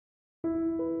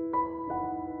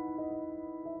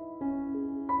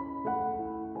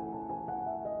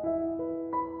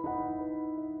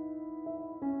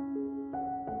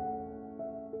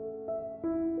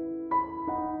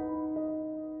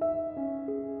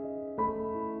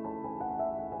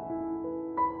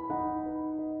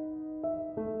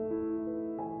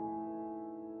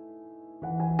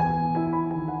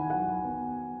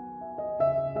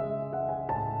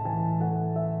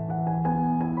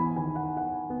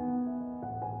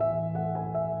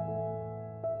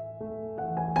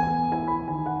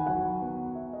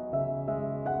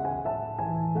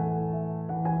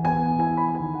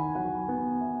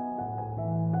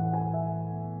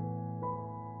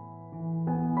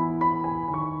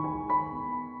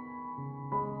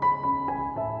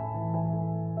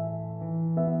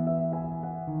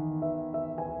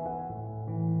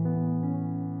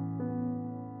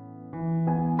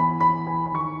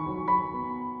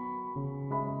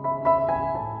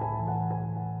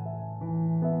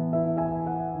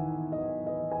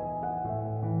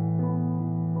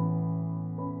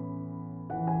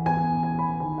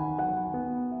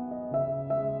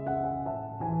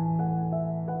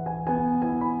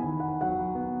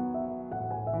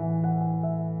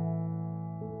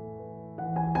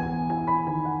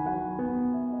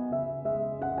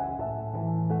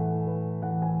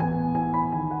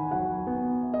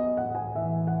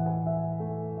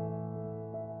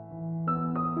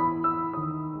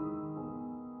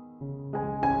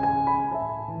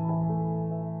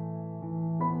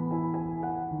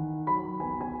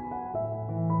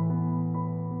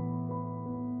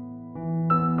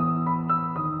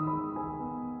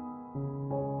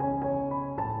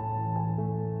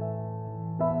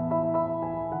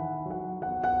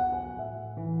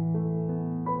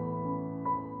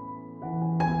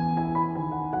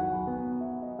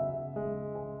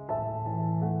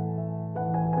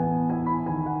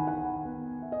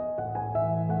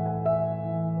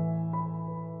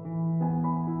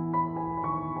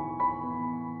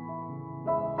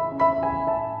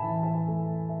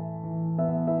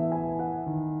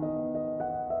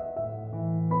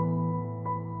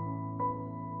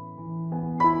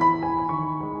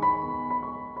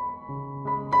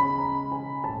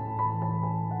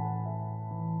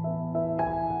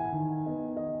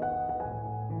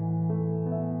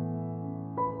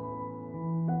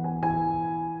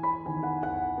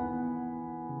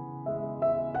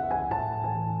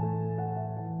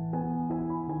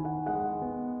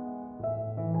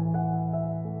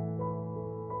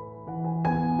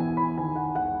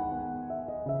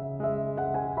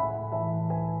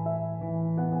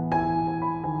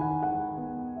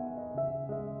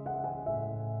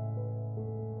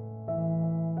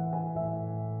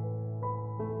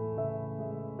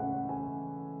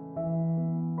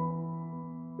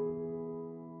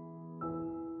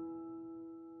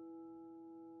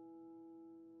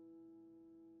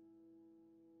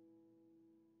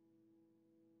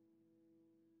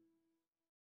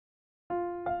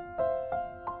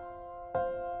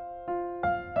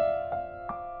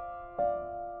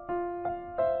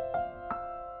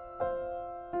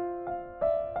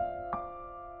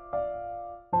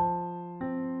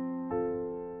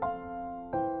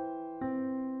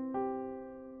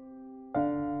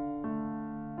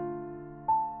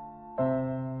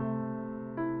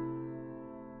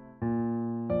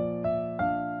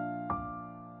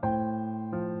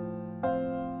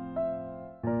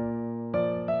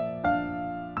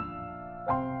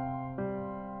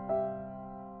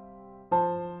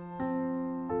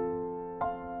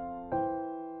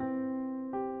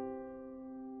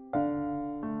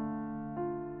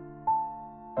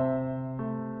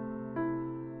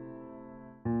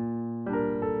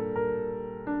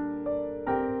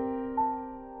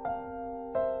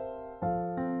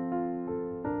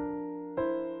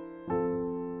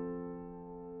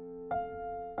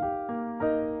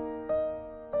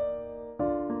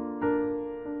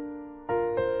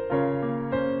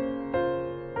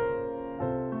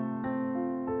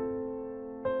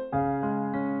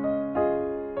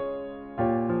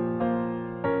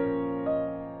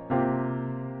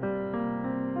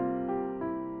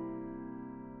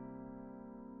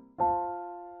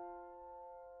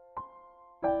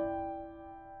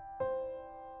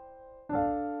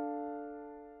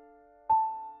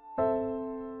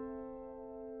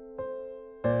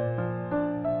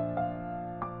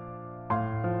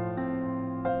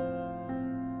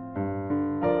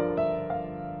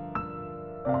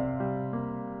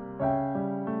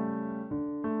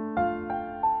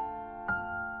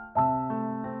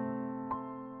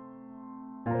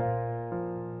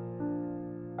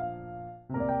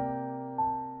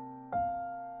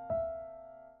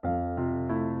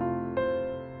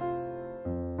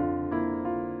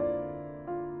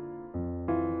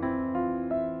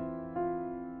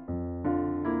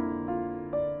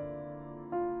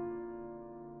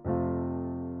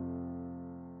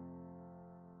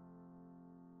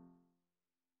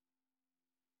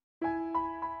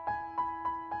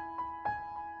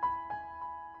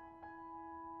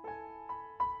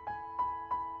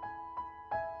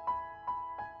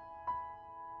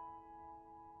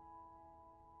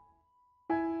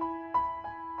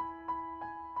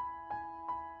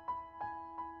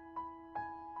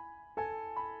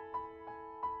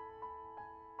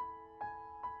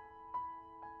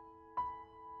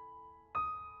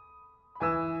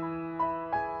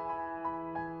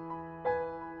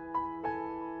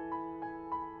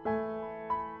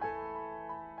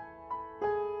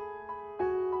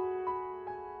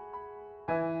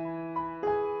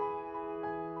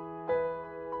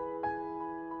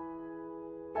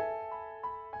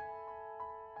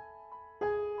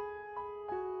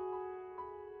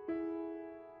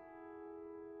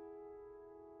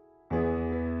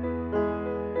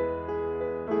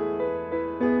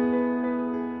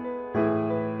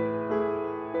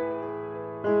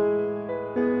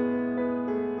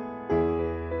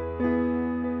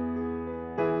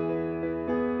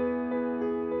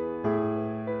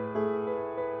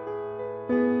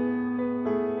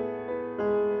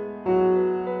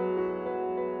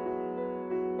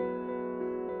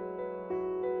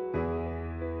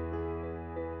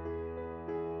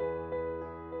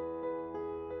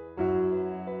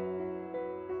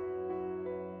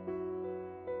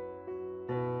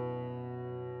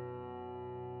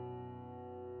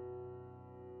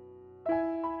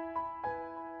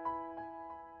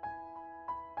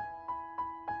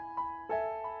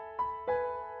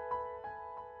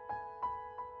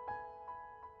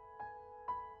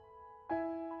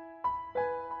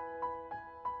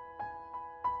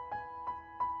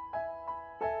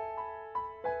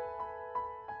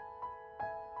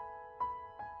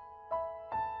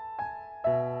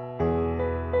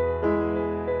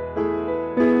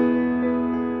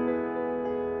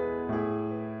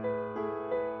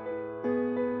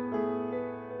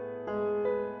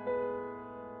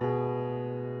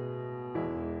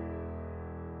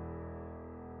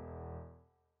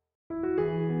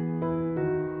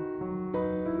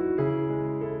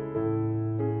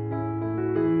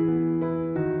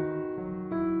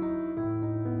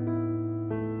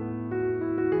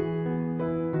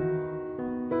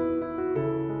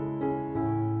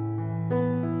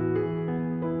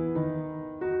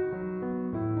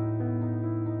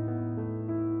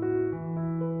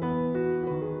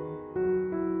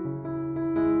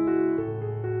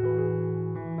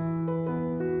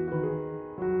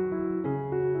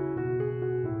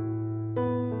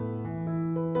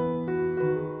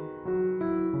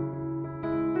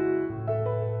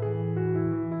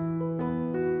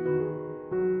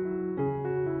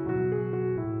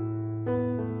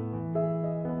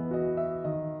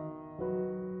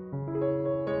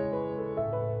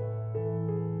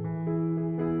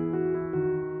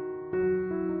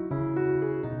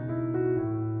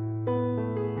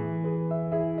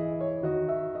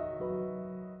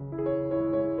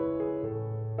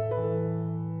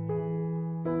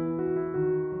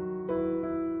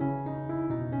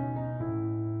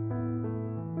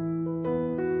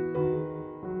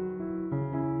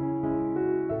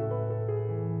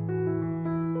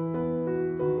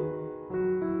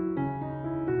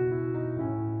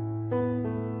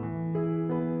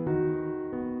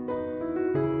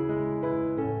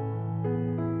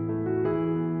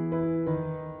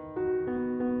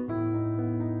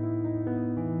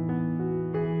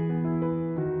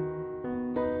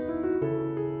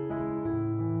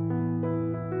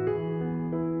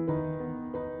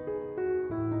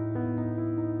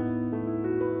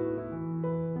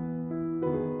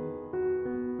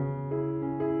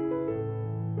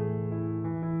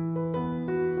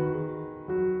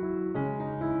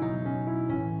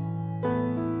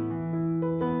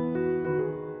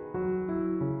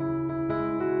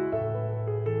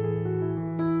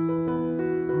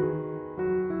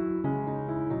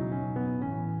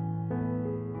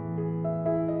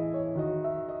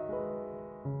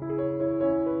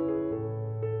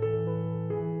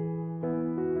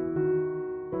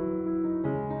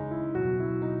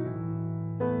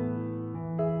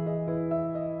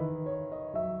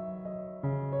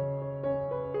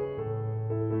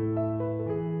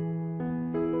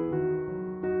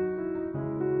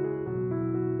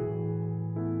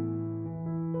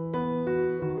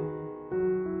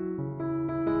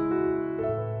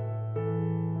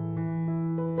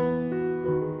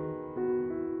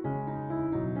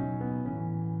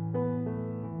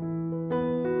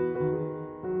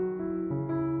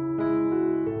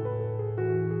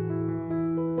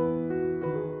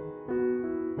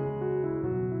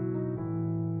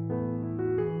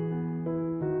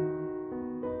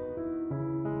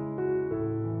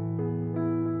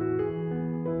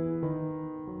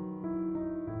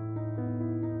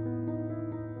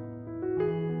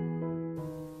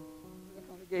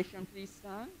declaration, please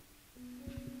stand.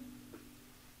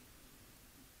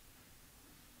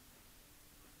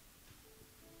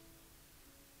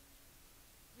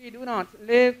 We do not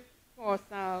live for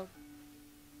ourselves,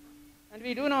 and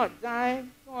we do not die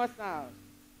for ourselves.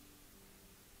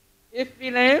 If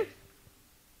we live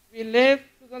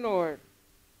to the Lord.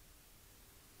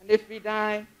 And if we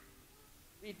die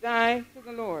to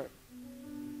the Lord.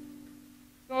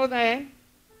 So then,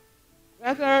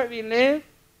 whether we live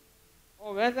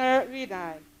or whether we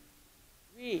die,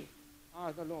 we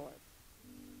are the Lord.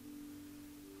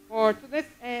 For to this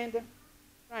end,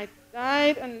 Christ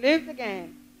died and lived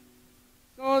again,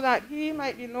 so that he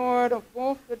might be Lord of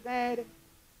both the dead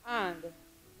and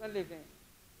the living.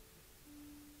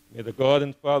 May the God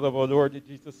and Father of our Lord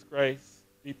Jesus Christ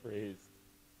be praised.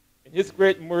 In his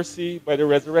great mercy, by the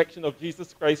resurrection of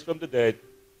Jesus Christ from the dead,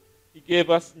 he gave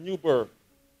us new birth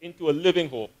into a living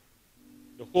hope,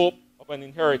 the hope of an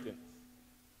inheritance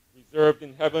reserved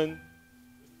in heaven,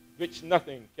 which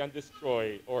nothing can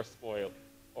destroy or spoil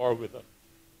or wither.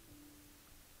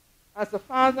 As the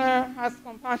Father has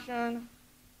compassion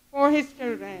for his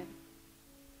children,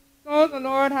 so the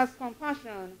Lord has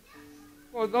compassion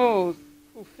for those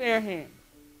who fear him.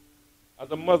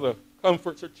 As a mother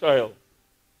comforts her child,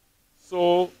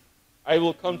 so I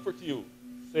will comfort you,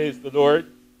 says the Lord.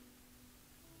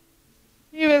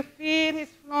 He will feed his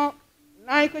flock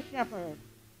like a shepherd.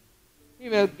 He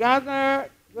will gather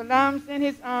the lambs in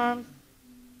his arms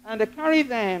and carry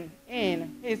them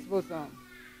in his bosom.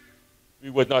 We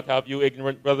would not have you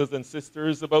ignorant, brothers and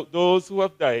sisters, about those who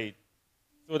have died,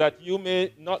 so that you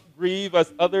may not grieve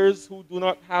as others who do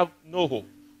not have no hope.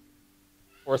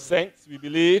 For since we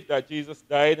believe that Jesus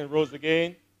died and rose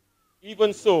again,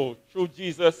 even so, through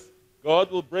Jesus,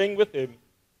 God will bring with him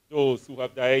those who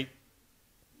have died.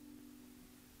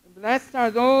 Blessed are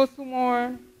those who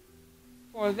mourn,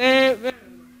 for they will be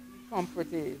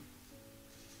comforted.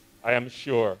 I am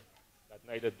sure that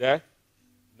neither death,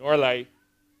 nor life,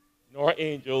 nor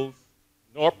angels,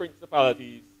 nor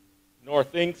principalities, nor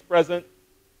things present,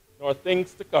 nor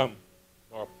things to come,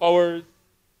 nor powers,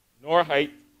 nor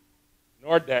height,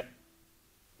 nor depth,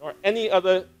 nor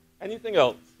anything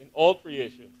else in all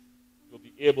creation will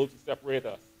be able to separate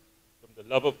us from the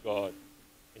love of God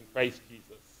in Christ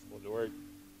Jesus, O Lord.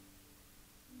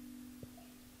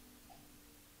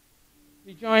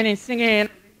 We join in singing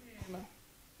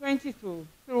 22,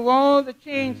 through all the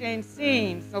changing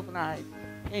scenes of life,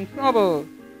 in trouble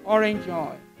or in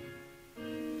joy.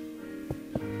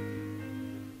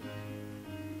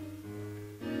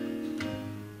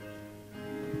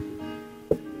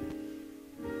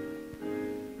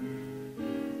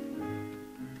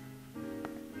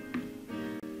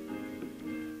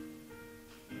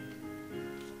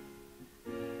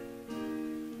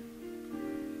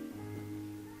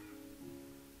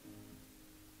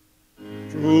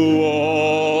 Through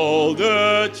all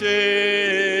the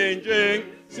changing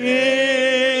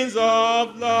scenes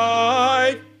of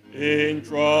life, in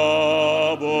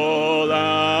trouble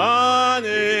and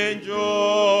in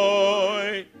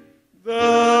joy,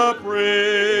 the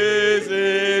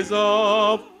praises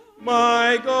of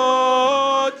my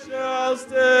God shall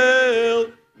still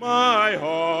my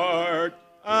heart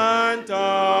and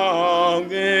tongue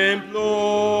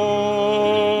employ.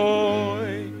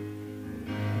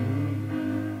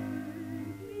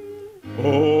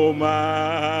 Oh,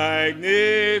 magnify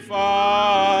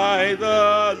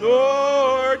the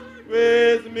Lord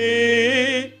with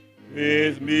me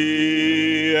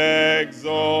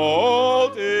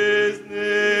exalt his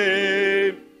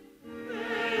name.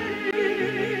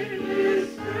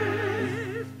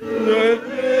 Let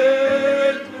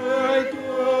it my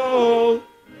call,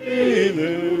 he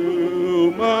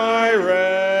knew my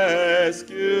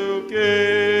rescue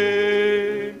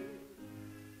came.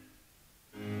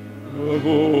 The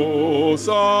hosts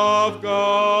of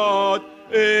God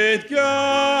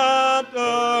encamped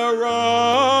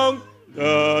around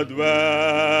the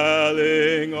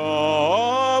dwelling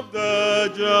of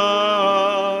the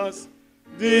just.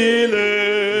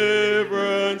 Deliverance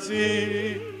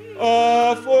he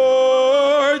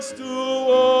affords to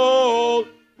all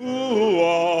who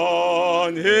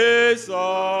on his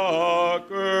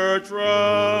succor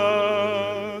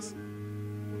trust.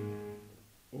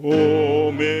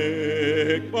 O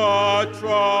make but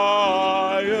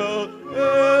trial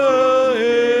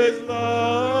his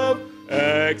love,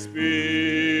 experience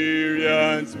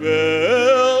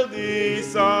will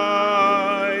decide.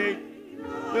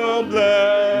 How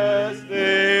blessed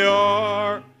they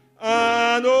are,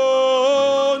 and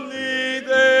only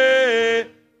they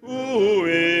who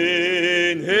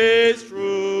in his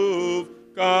truth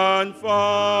confide.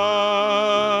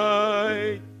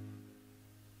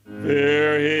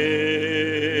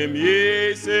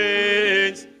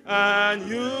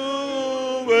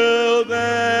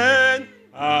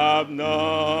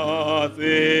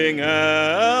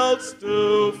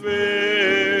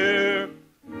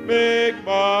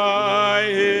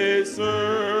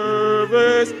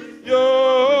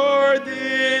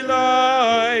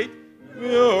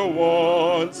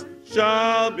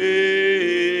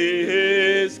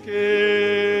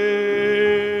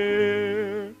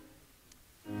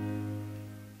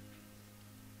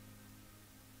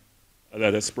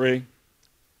 Let us pray.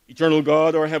 Eternal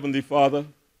God, our Heavenly Father,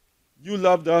 you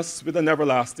loved us with an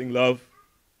everlasting love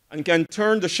and can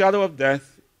turn the shadow of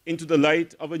death into the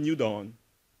light of a new dawn.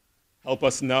 Help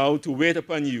us now to wait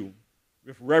upon you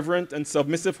with reverent and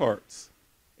submissive hearts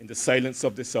in the silence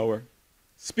of this hour.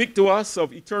 Speak to us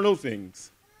of eternal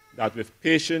things, that with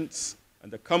patience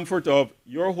and the comfort of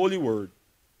your holy word,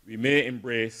 we may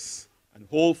embrace and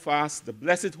hold fast the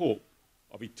blessed hope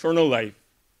of eternal life,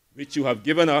 which you have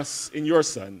given us in your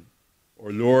Son,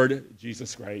 our Lord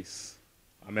Jesus Christ.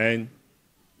 Amen.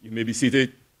 You may be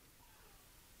seated.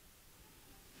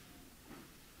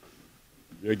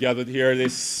 We are gathered here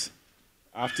this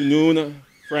afternoon,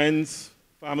 friends,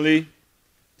 family,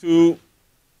 to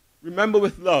remember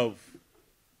with love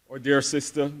our dear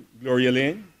sister, Gloria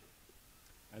Layne.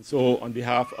 And so on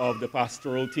behalf of the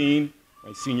pastoral team,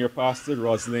 my senior pastor,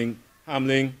 Rosalind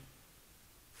Hamling,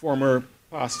 former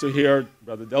pastor here,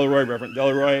 Brother Delroy, Reverend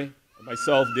Delroy, and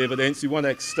myself, David Ince, we want to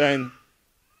extend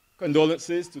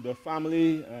condolences to the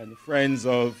family and friends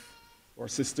of our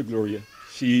sister Gloria.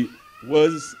 She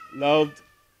was loved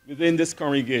within this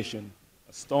congregation,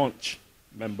 a staunch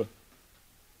member.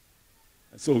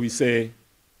 And so we say,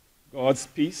 God's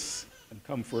peace and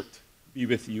comfort be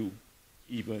with you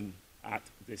even at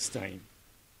this time.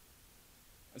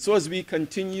 And so as we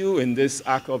continue in this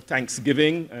act of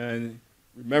thanksgiving and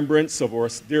remembrance of our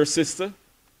dear sister,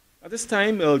 at this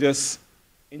time I'll just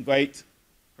invite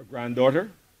her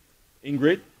granddaughter,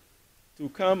 Ingrid, to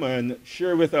come and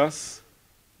share with us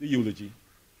the eulogy.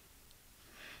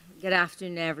 Good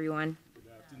afternoon, everyone.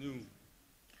 Good afternoon.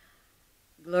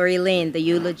 Gloria Layne, the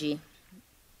eulogy.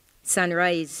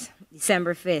 Sunrise,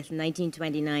 December 5th,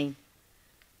 1929.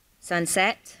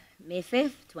 Sunset, May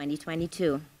 5th,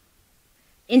 2022.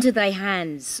 Into thy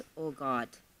hands, O God.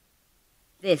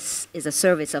 This is a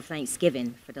service of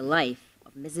thanksgiving for the life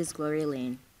of Mrs. Gloria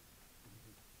Layne.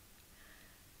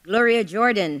 Gloria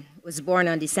Jordan was born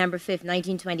on December 5th,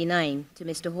 1929, to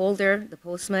Mr. Holder, the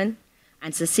postman,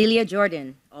 and Cecilia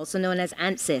Jordan, also known as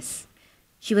Aunt Sis.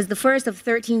 She was the first of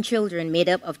 13 children made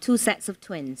up of 2 sets of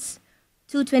twins,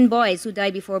 2 twin boys who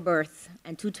died before birth,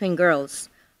 and 2 twin girls,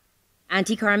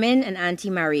 Auntie Carmen and Auntie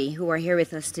Marie, who are here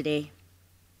with us today.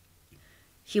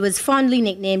 She was fondly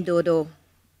nicknamed Dodo,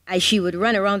 as she would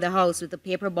run around the house with the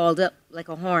paper balled up like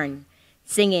a horn,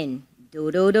 singing,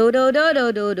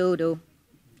 do-do-do-do-do-do-do-do.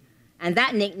 And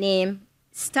that nickname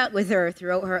stuck with her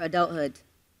throughout her adulthood.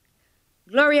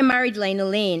 Gloria married Lionel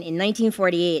Layne in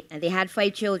 1948, and they had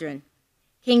 5 children.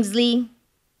 Kingsley,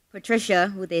 Patricia,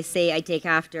 who they say I take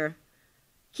after,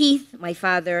 Keith, my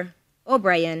father,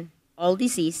 O'Brien, all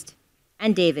deceased,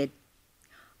 and David.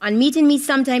 On meeting me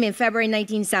sometime in February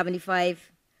 1975,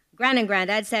 Gran and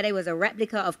Grandad said I was a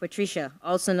replica of Patricia,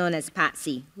 also known as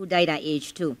Patsy, who died at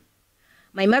age 2.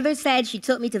 My mother said she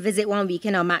took me to visit one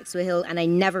weekend on Maxwell Hill, and I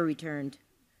never returned.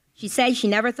 She said she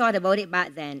never thought about it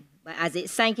back then, but as it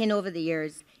sank in over the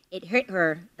years, it hit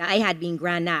her that I had been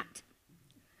Granat.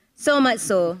 So much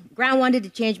so, Gran wanted to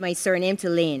change my surname to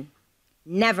Layne.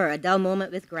 Never a dull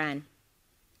moment with Gran.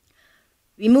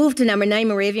 We moved to number 9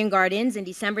 Moravian Gardens in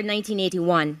December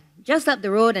 1981, just up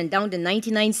the road and down the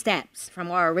 99 steps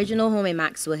from our original home in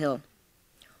Maxwell Hill.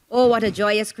 Oh, what a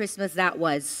joyous Christmas that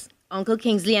was. Uncle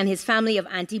Kingsley and his family of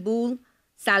Auntie Boole,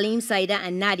 Salim, Saida,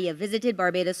 and Nadia visited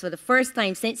Barbados for the first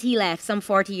time since he left some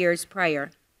 40 years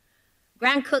prior.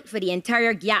 Gran cooked for the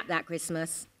entire Gap that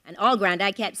Christmas, and all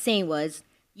Grandad kept saying was,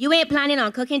 "You ain't planning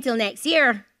on cooking till next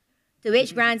year." To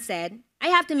which Gran said, "I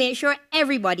have to make sure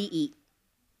everybody eat."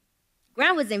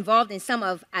 Gran was involved in some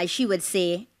of, as she would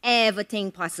say,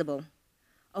 everything possible.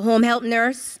 A home help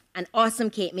nurse, an awesome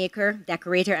cake maker,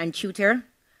 decorator, and tutor.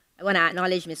 I want to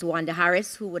acknowledge Miss Wanda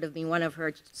Harris, who would have been one of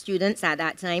her students at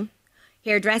that time.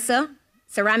 Hairdresser,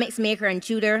 ceramics maker and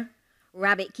tutor,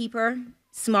 rabbit keeper,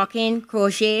 smocking,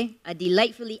 crochet, a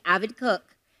delightfully avid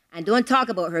cook, and don't talk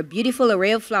about her beautiful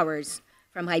array of flowers,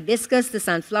 from hibiscus to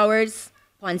sunflowers,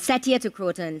 poinsettia to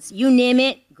crotons, you name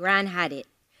it, Gran had it.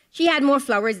 She had more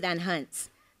flowers than Hunts.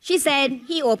 She said,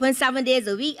 "He opened 7 days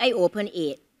a week, I open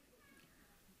 8.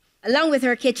 Along with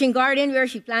her kitchen garden, where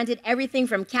she planted everything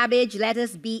from cabbage,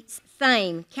 lettuce, beets,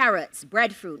 thyme, carrots,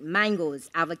 breadfruit, mangoes,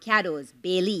 avocados,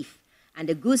 bay leaf, and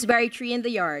a gooseberry tree in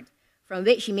the yard, from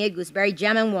which she made gooseberry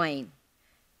jam and wine.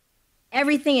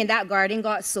 Everything in that garden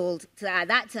got sold to, at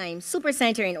that time,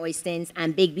 Supercenter in Oistins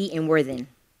and Big B in Worthing.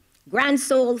 Gran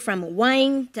sold from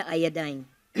wine to iodine.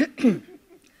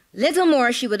 Little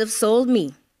more she would have sold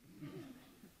me.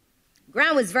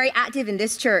 Gran was very active in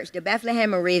this church, the Bethlehem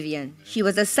Moravian. She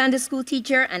was a Sunday school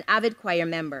teacher and avid choir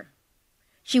member.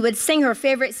 She would sing her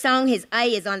favorite song, "His Eye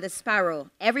is on the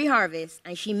Sparrow," every harvest,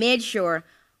 and she made sure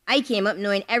I came up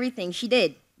knowing everything she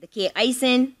did, the cake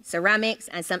icing, ceramics,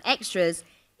 and some extras,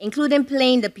 including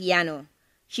playing the piano.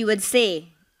 She would say,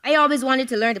 I always wanted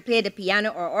to learn to play the piano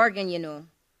or organ, you know,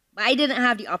 but I didn't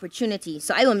have the opportunity,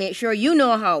 so I will make sure you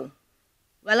know how.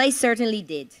 Well, I certainly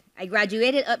did. I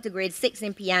graduated up to grade 6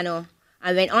 in piano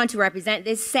and went on to represent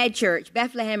this said church,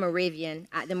 Bethlehem Moravian,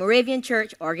 at the Moravian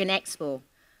Church Organ Expo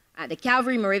at the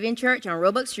Calvary Moravian Church on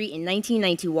Roebuck Street in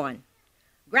 1991.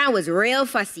 Gran was real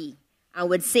fussy and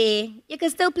would say, you can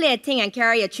still play a thing and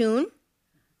carry a tune.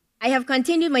 I have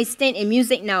continued my stint in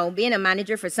music now, being a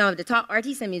manager for some of the top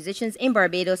artists and musicians in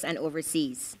Barbados and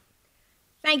overseas.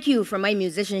 Thank you for my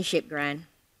musicianship, Gran.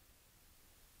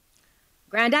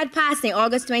 Granddad passed in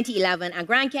August 2011, and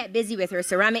Gran kept busy with her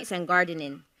ceramics and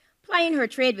gardening, plying her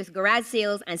trade with garage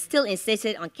sales and still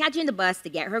insisted on catching the bus to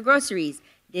get her groceries,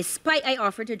 despite I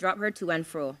offered to drop her to and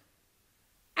fro.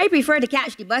 I prefer to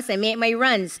catch the bus and make my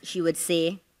runs, she would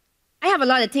say. I have a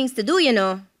lot of things to do, you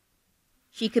know.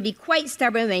 She could be quite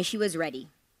stubborn when she was ready.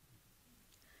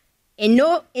 In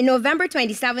November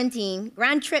 2017,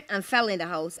 Gran tripped and fell in the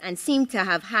house and seemed to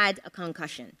have had a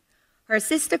concussion. Her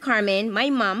sister Carmen, my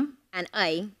mom, and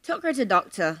I took her to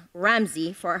Dr.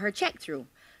 Ramsey for her check-through.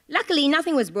 Luckily,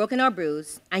 nothing was broken or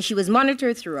bruised, and she was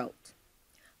monitored throughout.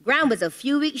 Gran was a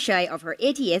few weeks shy of her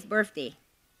 80th birthday.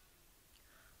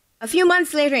 A few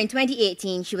months later in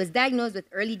 2018, she was diagnosed with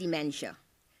early dementia.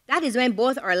 That is when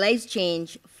both our lives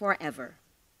changed forever.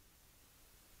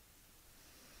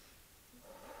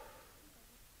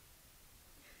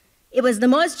 It was the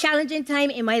most challenging time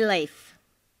in my life,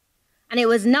 and it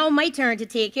was now my turn to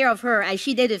take care of her as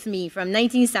she did with me from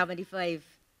 1975.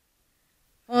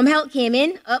 Home health came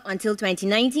in up until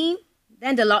 2019,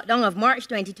 then the lockdown of March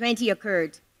 2020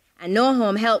 occurred, and no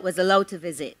home health was allowed to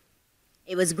visit.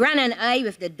 It was Gran and I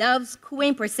with the doves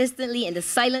cooing persistently in the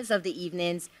silence of the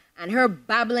evenings and her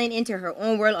babbling into her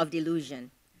own world of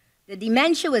delusion. The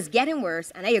dementia was getting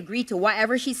worse, and I agreed to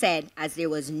whatever she said, as there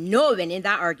was no winning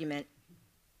that argument.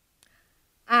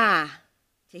 Ah,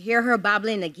 to hear her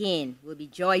babbling again will be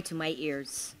joy to my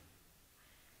ears.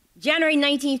 January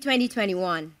 19,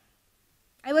 2021.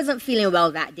 I wasn't feeling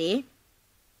well that day.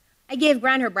 I gave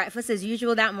Gran her breakfast as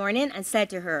usual that morning and said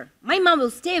to her, my mom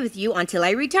will stay with you until I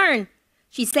return.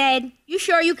 She said, you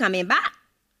sure you coming back?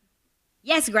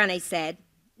 Yes, Gran, I said,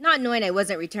 not knowing I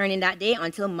wasn't returning that day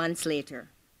until months later.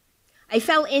 I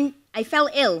fell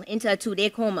ill into a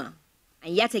 2-day coma,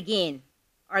 and yet again,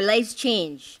 our lives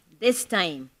changed, this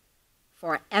time,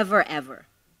 forever, ever.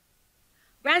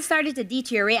 Gran started to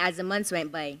deteriorate as the months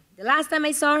went by. The last time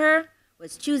I saw her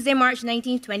was Tuesday, March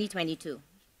 19, 2022.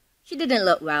 She didn't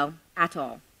look well at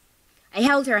all. I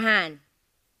held her hand,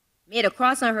 made a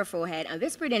cross on her forehead, and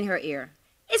whispered in her ear,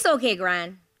 it's okay,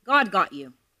 Gran, God got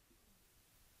you.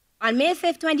 On May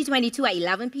 5, 2022 at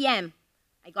 11 p.m.,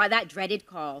 I got that dreaded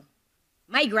call.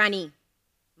 My granny,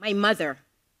 my mother,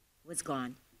 was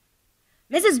gone.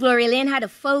 Mrs. Gloria Layne had a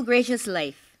full, gracious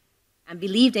life and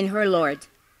believed in her Lord.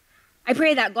 I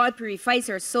pray that God purifies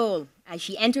her soul as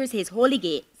she enters his holy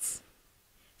gates.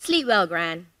 Sleep well,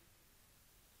 Gran.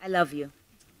 I love you.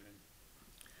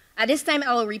 At this time,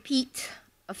 I will repeat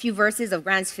a few verses of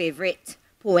Gran's favorite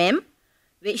poem,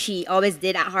 which she always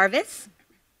did at harvest.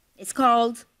 It's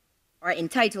called, or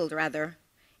entitled rather,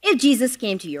 If Jesus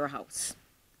Came to Your House.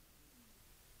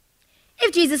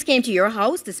 If Jesus came to your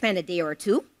house to spend a day or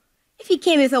two, if he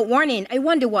came without warning, I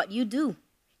wonder what you'd do.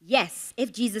 Yes,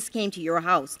 if Jesus came to your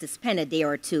house to spend a day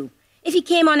or two, if he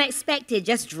came unexpected,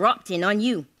 just dropped in on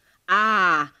you,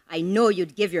 ah, I know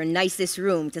you'd give your nicest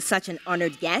room to such an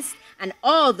honored guest, and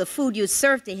all the food you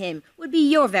serve to him would be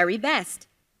your very best.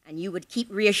 And you would keep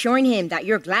reassuring him that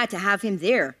you're glad to have him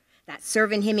there, that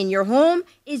serving him in your home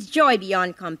is joy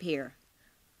beyond compare.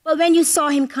 But when you saw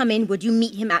him come in, would you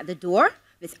meet him at the door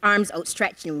with arms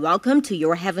outstretched in welcome to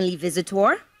your heavenly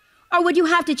visitor? Or would you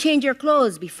have to change your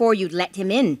clothes before you'd let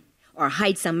him in, or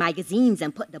hide some magazines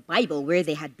and put the Bible where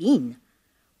they had been?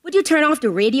 Would you turn off the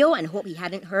radio and hope he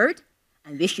hadn't heard,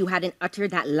 and wish you hadn't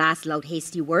uttered that last loud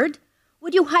hasty word?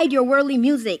 Would you hide your worldly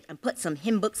music and put some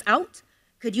hymn books out?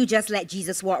 Could you just let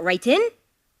Jesus walk right in?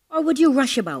 Or would you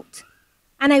rush about?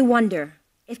 And I wonder,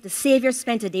 if the Savior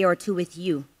spent a day or two with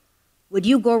you, would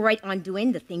you go right on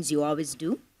doing the things you always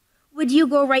do? Would you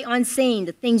go right on saying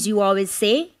the things you always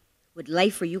say? Would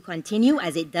life for you continue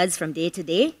as it does from day to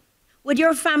day? Would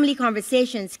your family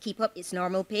conversations keep up its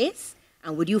normal pace?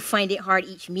 And would you find it hard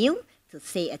each meal to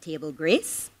say a table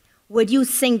grace? Would you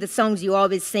sing the songs you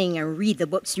always sing and read the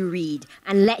books you read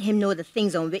and let him know the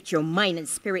things on which your mind and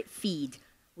spirit feed?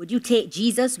 Would you take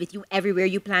Jesus with you everywhere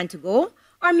you plan to go?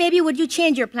 Or maybe would you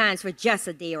change your plans for just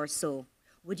a day or so?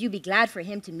 Would you be glad for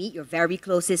him to meet your very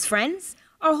closest friends?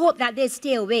 or hope that they'll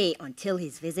stay away until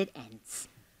his visit ends?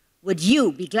 Would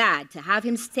you be glad to have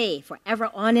him stay forever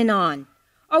on and on?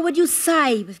 Or would you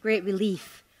sigh with great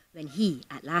relief when he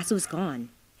at last was gone?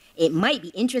 It might be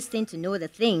interesting to know the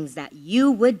things that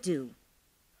you would do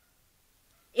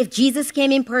if Jesus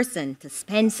came in person to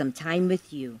spend some time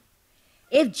with you.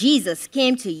 If Jesus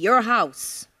came to your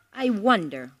house, I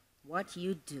wonder what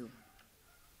you'd do.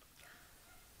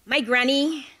 My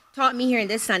granny taught me here in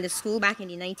this Sunday school back in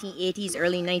the 1980s,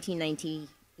 early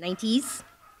 1990s.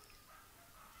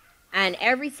 And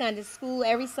every Sunday school,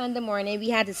 every Sunday morning, we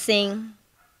had to sing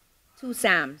 2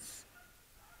 psalms,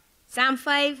 Psalm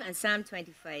 5 and Psalm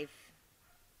 25.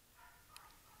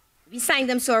 We sang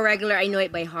them so regular, I know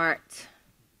it by heart.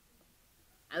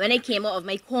 And when I came out of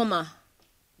my coma,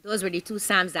 those were the 2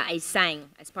 psalms that I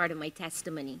sang as part of my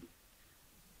testimony.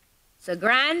 So,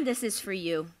 Gran, this is for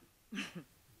you.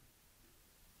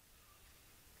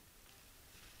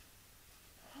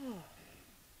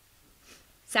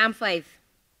 Psalm 5.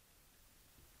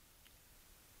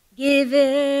 Give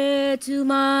ear to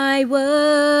my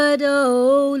word,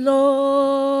 O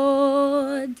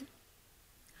Lord.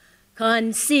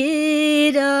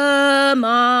 Consider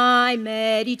my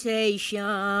meditation.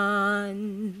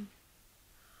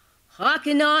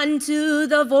 Hearken unto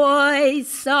the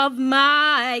voice of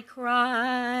my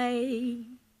cry,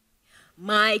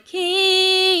 my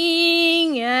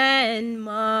King and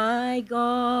my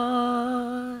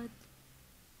God.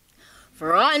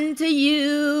 For unto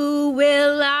you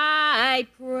will I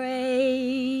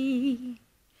pray.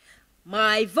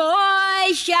 My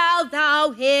voice shalt thou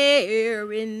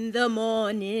hear in the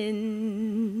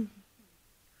morning.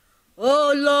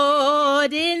 O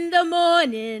Lord, in the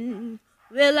morning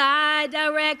will I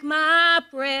direct my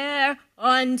prayer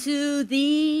unto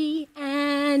thee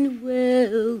and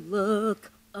will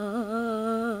look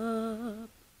up.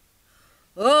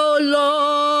 O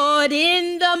Lord,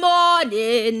 in the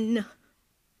morning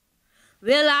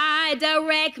will I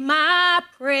direct my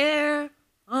prayer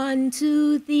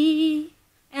unto thee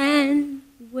and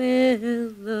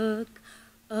will look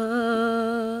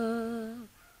up.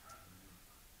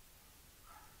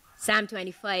 Psalm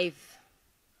 25.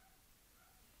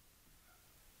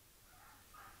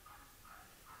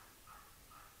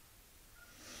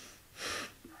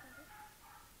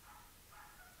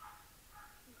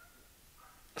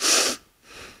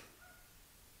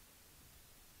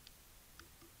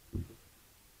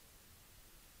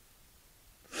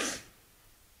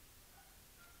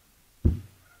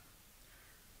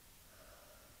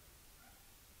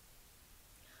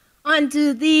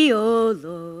 Unto thee, O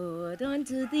Lord,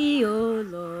 unto thee, O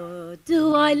Lord,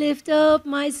 do I lift up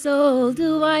my soul,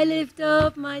 do I lift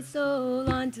up my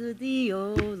soul, unto thee,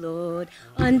 O Lord,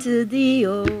 unto thee,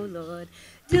 O Lord.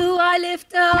 Do I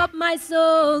lift up my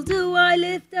soul, do I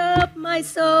lift up my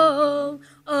soul,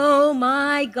 oh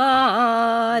my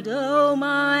God,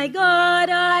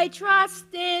 I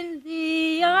trust in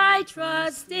thee, I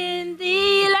trust in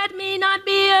thee. Let me not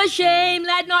be ashamed,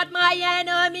 let not my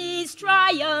enemies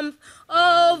triumph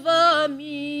over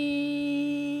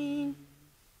me.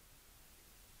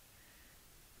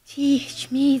 Teach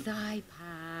me thy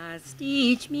paths,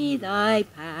 teach me thy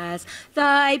paths,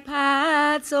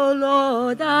 O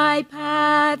Lord, thy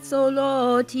paths, O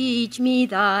Lord, teach me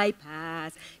thy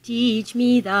paths, teach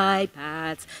me thy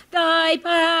paths,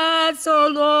 O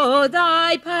Lord,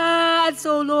 thy paths,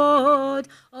 O Lord.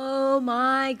 Oh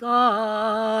my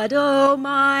God,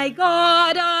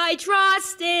 I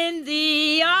trust in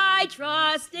thee, I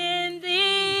trust in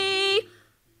thee.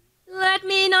 Let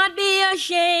me not be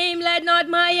ashamed, let not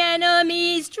my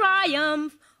enemies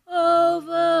triumph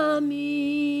over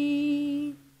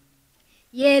me.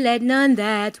 Yea, let none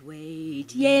that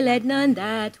wait, yea, let none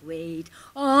that wait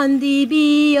on thee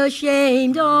be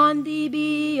ashamed, on thee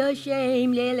be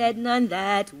ashamed. Yea, let none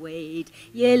that wait,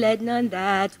 yea, let none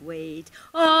that wait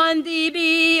on thee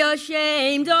be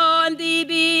ashamed, on thee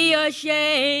be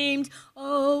ashamed.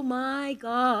 Oh my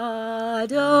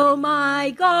God,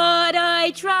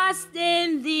 I trust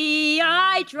in thee,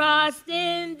 I trust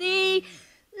in thee.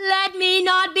 Let me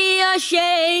not be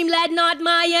ashamed, let not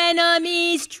my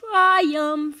enemies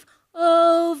triumph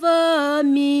over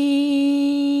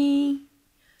me.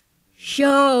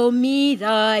 Show me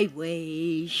thy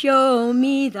ways, show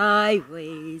me thy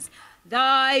ways,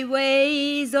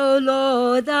 O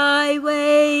Lord, thy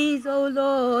ways, O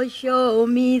Lord. Show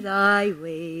me thy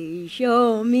ways,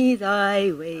 show me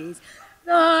thy ways,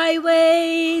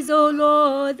 O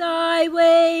Lord, thy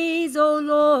ways, O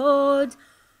Lord.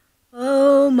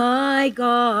 Oh my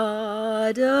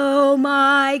God,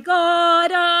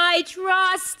 I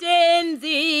trust in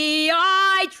thee,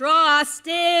 I trust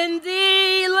in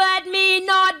thee. Let me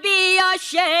not be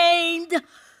ashamed.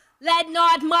 Let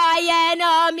not my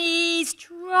enemies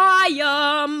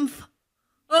triumph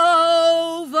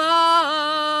over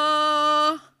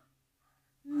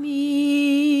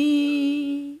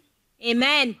me.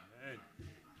 Amen.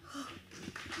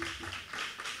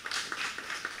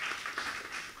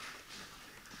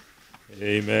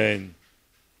 Amen.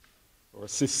 Our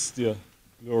sister,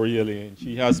 Gloria Layne,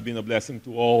 she has been a blessing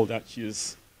to all that she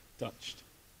has touched.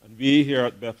 And we here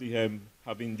at Bethlehem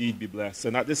have indeed been blessed.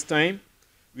 And at this time,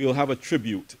 we will have a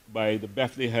tribute by the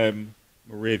Bethlehem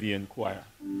Moravian Choir.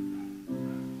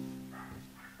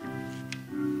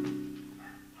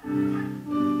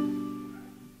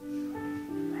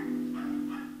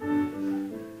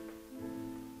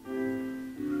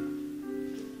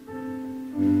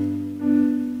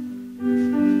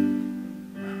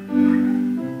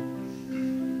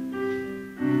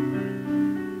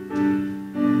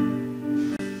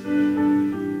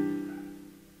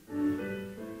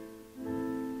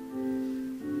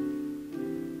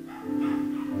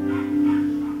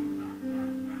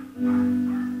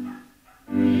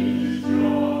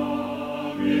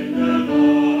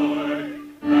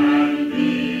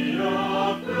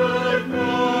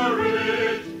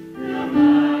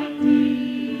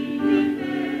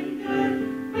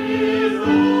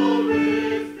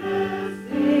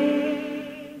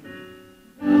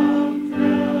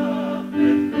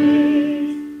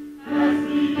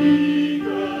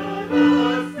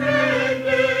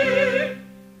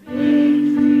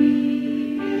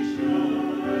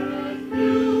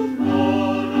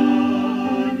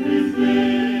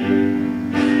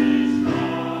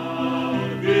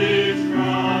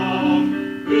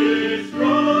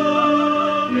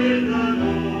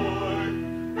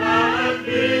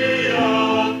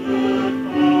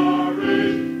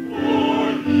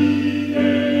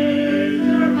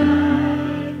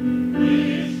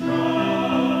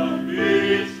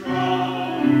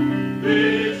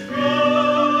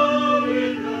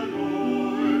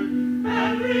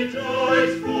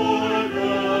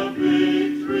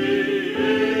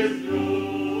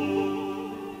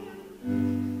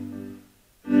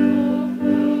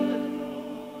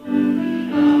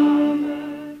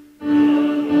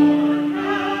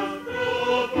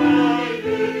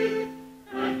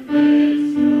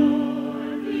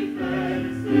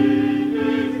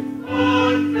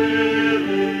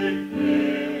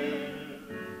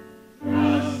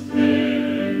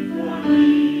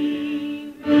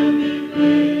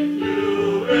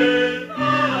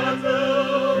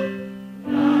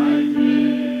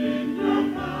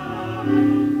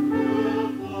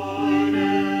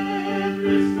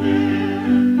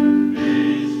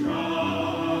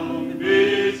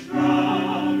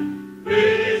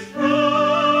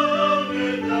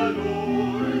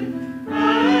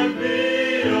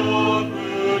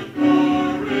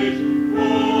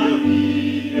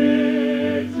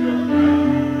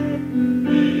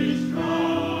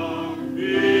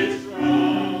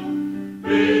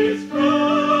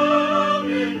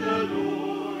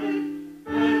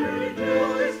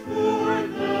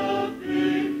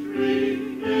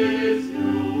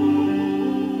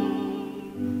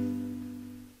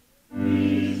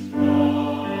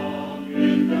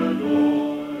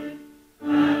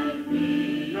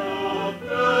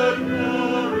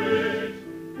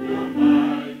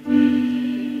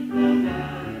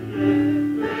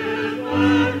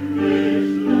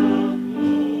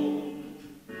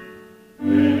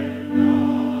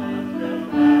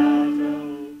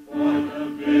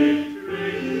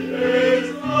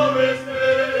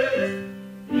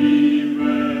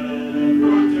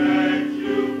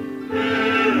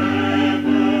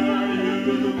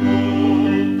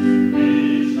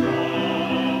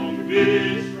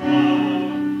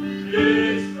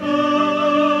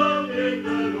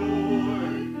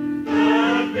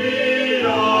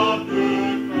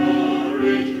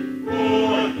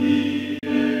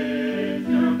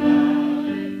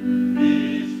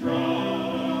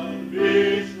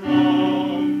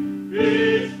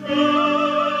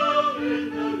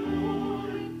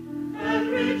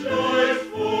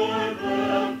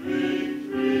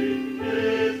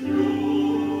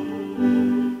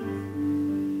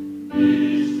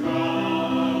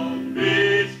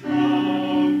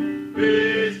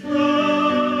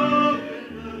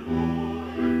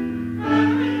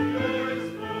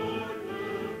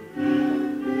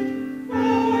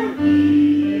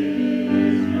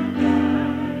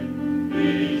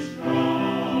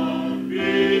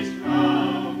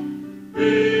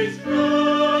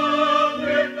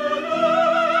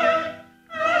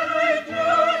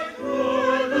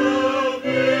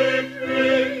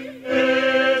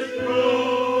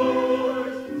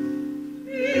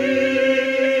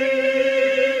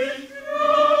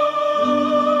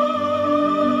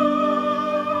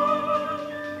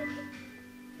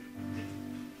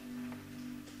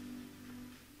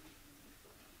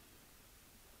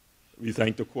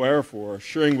 thank the choir for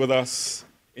sharing with us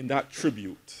in that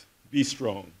tribute, Be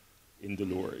Strong in the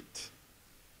Lord.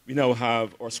 We now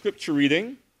have our scripture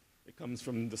reading. It comes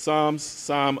from the Psalms,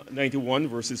 Psalm 91,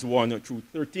 verses 1 through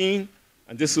 13,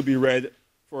 and this will be read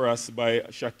for us by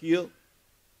Shaquille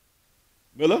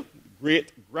Miller,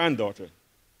 great-granddaughter.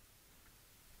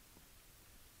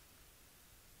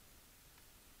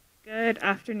 Good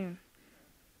afternoon.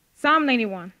 Psalm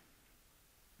 91.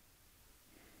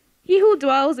 He who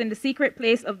dwells in the secret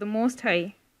place of the Most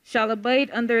High shall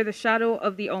abide under the shadow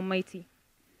of the Almighty.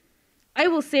 I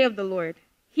will say of the Lord,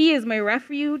 He is my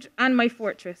refuge and my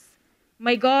fortress.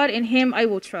 My God, in Him I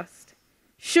will trust.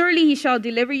 Surely He shall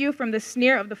deliver you from the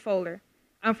snare of the fowler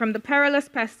and from the perilous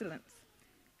pestilence.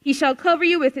 He shall cover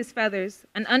you with His feathers,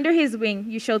 and under His wing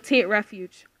you shall take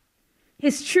refuge.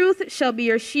 His truth shall be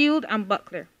your shield and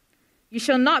buckler. You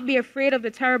shall not be afraid of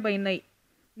the terror by night,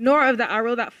 nor of the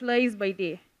arrow that flies by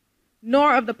day,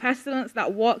 nor of the pestilence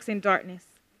that walks in darkness,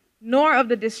 nor of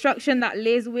the destruction that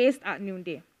lays waste at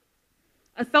noonday.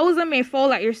 1,000 may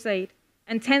fall at your side,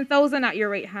 and 10,000 at your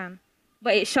right hand,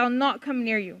 but it shall not come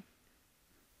near you.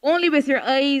 Only with your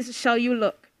eyes shall you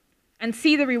look, and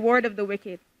see the reward of the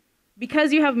wicked,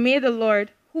 because you have made the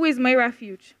Lord, who is my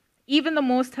refuge, even the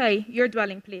Most High, your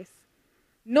dwelling place.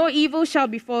 No evil shall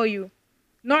befall you,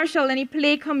 nor shall any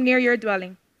plague come near your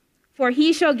dwelling. For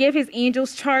He shall give His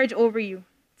angels charge over you,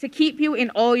 to keep you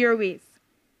in all your ways.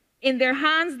 In their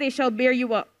hands they shall bear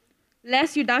you up,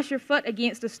 lest you dash your foot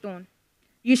against a stone.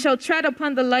 You shall tread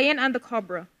upon the lion and the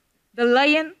cobra.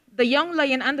 The young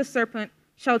lion and the serpent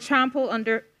shall trample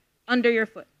under your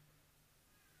foot.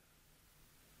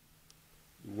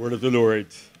 The word of the Lord.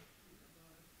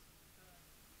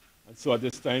 And so at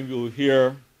this time we will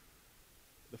hear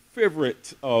the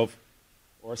favorite of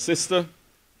our sister,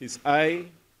 His eye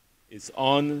is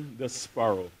on the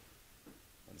sparrow.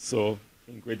 And so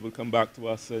Ingrid will come back to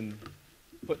us and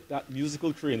put that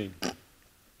musical training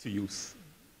to use.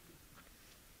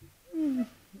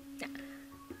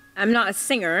 I'm not a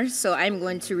singer, so I'm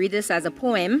going to read this as a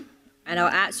poem, and I'll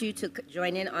ask you to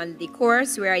join in on the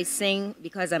chorus where I sing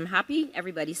because I'm happy.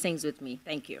 Everybody sings with me.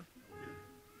 Thank you.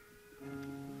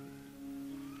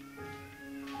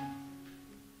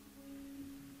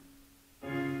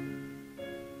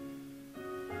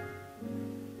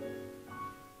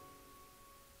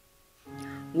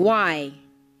 Why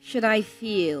should I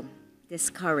feel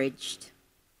discouraged?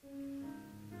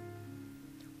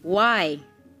 Why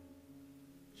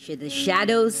should the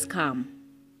shadows come?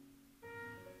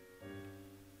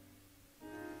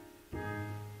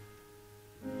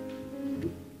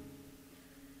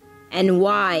 And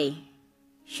why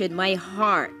should my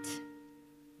heart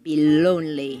be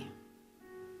lonely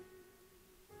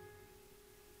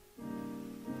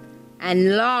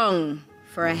and long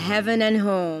for a heaven and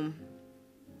home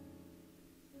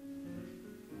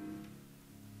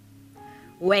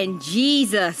when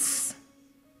Jesus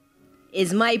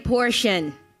is my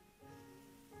portion,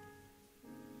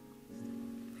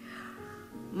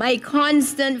 my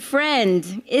constant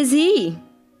friend is He.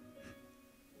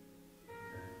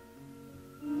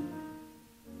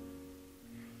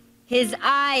 His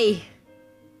eye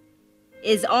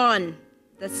is on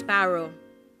the sparrow,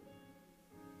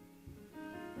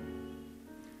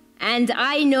 and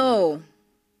I know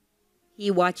He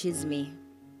watches me.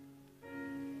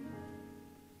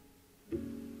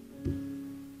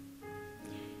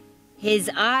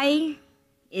 His eye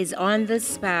is on the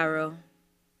sparrow,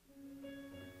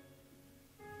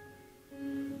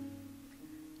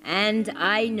 and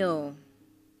I know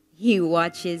He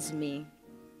watches me.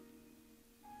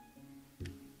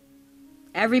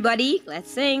 Everybody, let's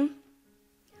sing.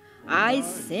 I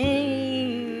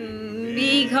sing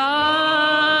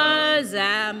because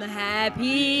I'm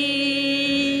happy.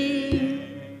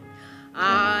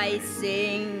 I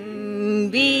sing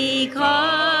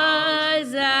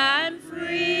because I'm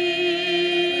free.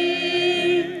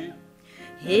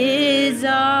 His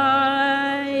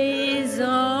eyes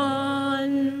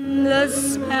on the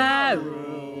sparrow,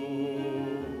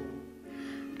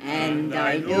 and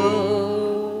I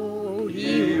know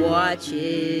He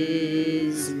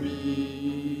watches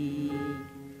me.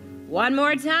 One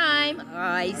more time.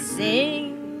 I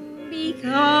sing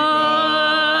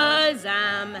because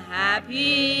I'm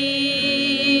happy.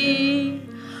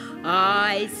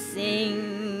 I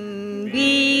sing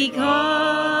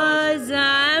because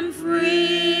I'm free.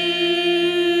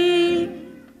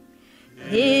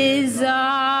 His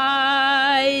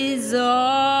eyes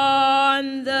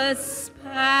on the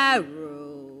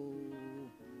sparrow,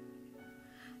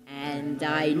 and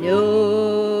I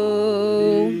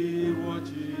know He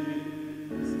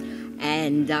watches,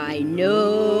 and I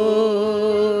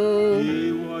know He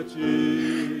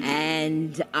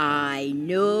 'cause I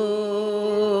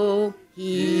know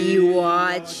he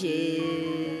watches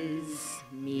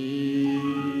me.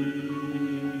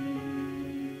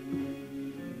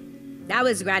 That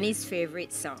was Granny's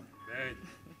favorite song. Amen.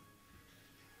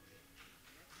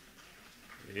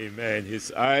 Amen.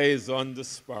 His eyes on the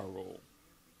sparrow.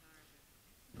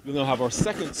 We'll now have our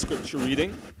second scripture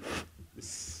reading.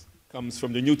 This comes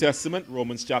from the New Testament,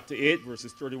 Romans chapter 8,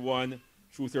 verses 31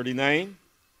 through 39,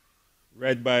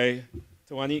 read by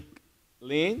Gloria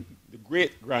Layne, the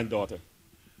great-granddaughter.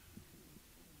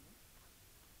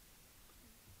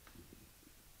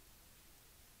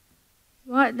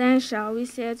 What then shall we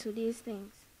say to these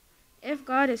things? If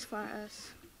God is for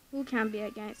us, who can be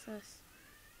against us?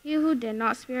 He who did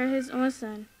not spare his own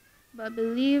son, but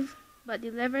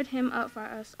delivered him up for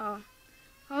us all,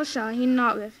 how shall he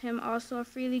not with him also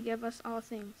freely give us all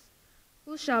things?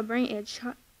 Who shall bring a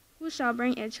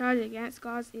charge against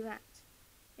God's elect?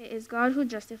 It is God who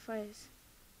justifies.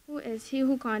 Who is he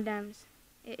who condemns?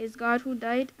 It is God who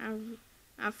died and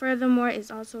furthermore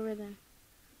is also risen,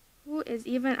 who is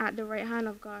even at the right hand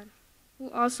of God,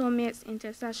 who also makes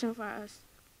intercession for us.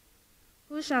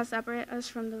 Who shall separate us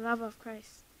from the love of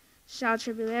Christ? Shall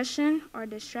tribulation, or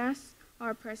distress,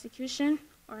 or persecution,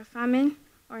 or famine,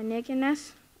 or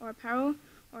nakedness, or peril,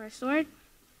 or a sword?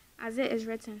 As it is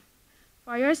written,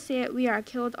 for your sake we are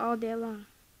killed all day long.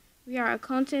 We are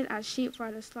accounted as sheep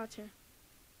for the slaughter.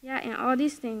 Yet in all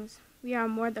these things we are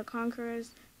more than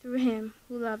conquerors through him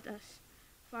who loved us.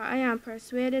 For I am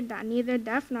persuaded that neither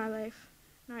death nor life,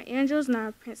 nor angels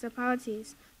nor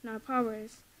principalities, nor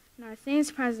powers, nor things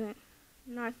present,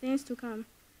 nor things to come,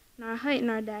 nor height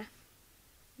nor depth,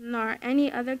 nor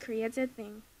any other created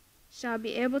thing shall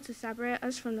be able to separate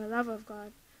us from the love of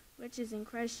God, which is in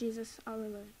Christ Jesus our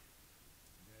Lord.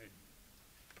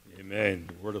 Amen.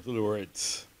 The word of the Lord.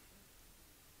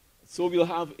 So we'll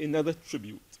have another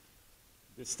tribute,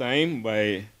 this time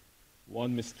by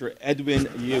one Mr. Edwin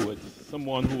Yearwood,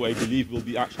 someone who I believe will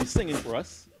be actually singing for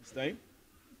us this time.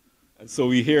 And so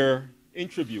we hear in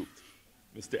tribute,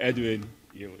 Mr. Edwin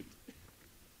Yearwood.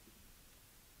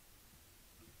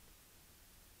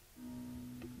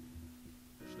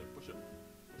 Push it.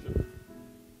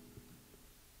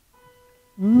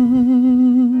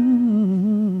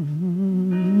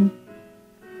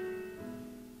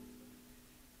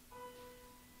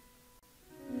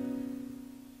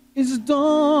 It's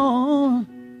dawn,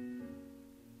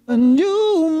 a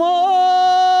new morn,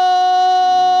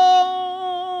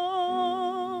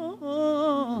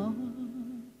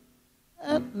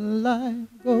 and life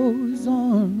goes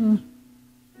on.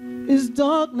 It's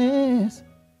darkness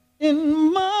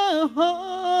in my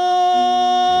heart,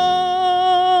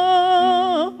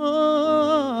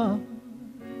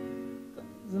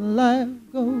 'cause life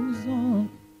goes on.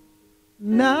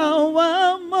 Now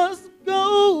I must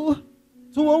go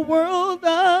to a world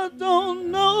I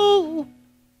don't know,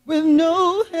 with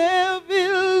no heavy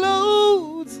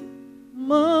loads,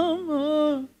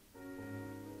 mama.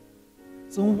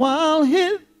 So I'll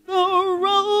hit the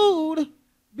road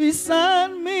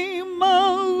beside me,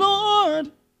 my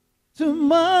Lord, to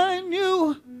my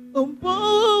new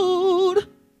abode.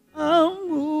 I'm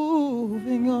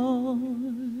moving on.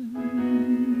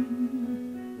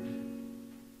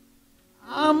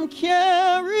 I'm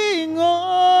carrying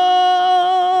on.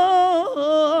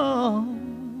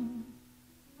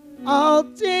 I'll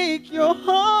take your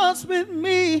hearts with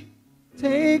me,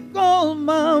 take all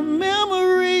my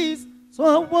memories, so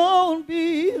I won't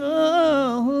be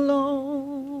alone.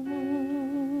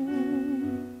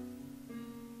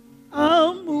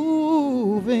 I'm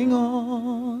moving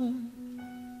on.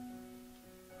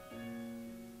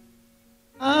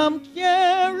 I'm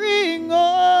carrying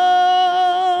on.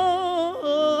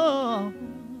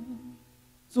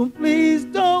 So please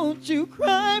don't you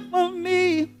cry for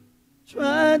me.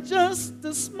 Try just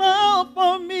to smile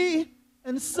for me,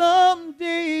 and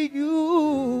someday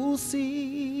you'll see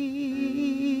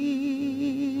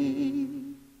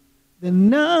that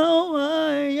now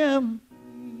I am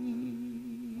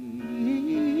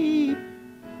free.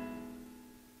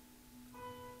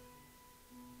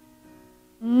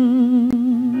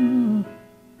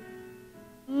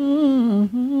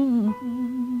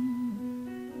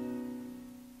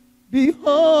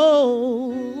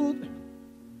 Behold,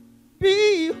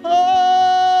 behold,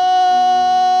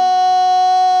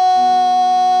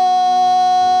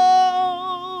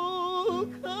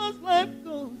 'cause life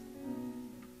goes,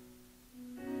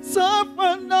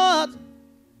 suffer not,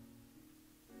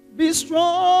 be strong,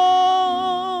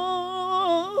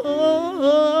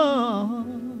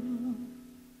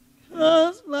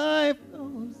 'cause life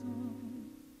goes on.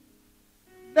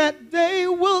 That day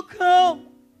will come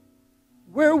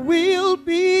where we'll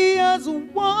be as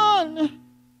one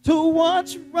to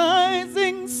watch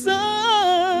rising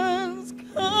suns,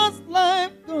 'cause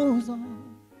life goes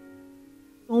on.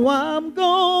 So I'm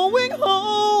going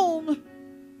home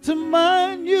to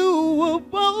my new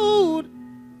abode.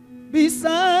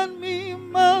 Beside me,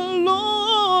 my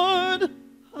Lord,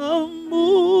 I'm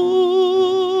moving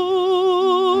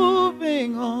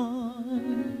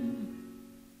on.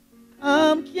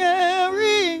 I'm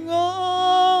carrying on.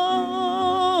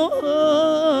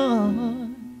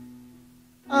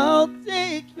 I'll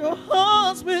take your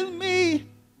hearts with me,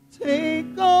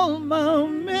 take all my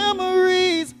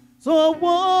memories, so I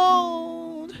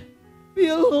won't be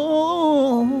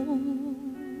alone.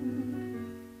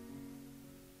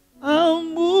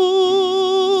 I'm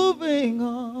moving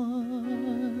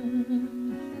on.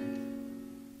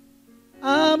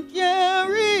 I'm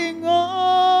carrying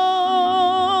on.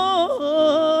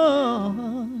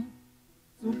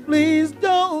 So please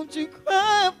don't you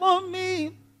cry for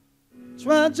me.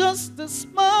 Try just to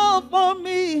smile for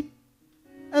me,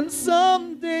 and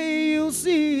someday you'll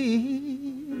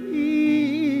see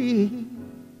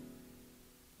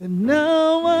that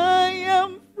now I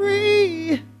am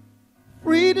free,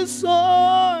 free to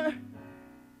soar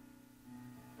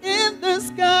in the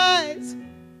skies,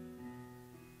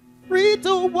 free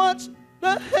to watch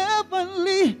the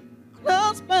heavenly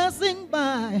clouds passing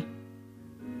by,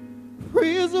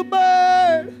 free as a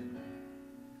bird.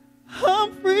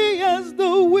 I'm free as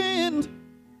the wind.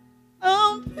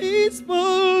 I'm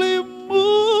peacefully moving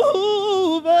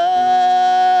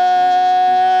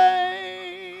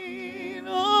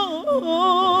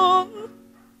on.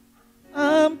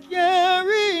 I'm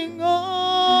carrying on.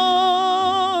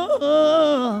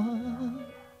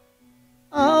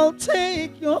 I'll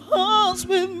take your hearts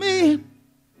with me.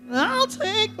 I'll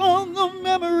take on the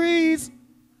memories,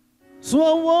 so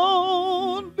I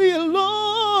won't be alone.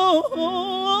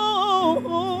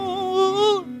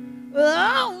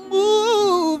 I'm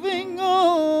moving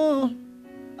on.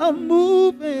 I'm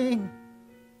moving.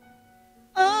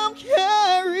 I'm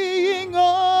carrying on.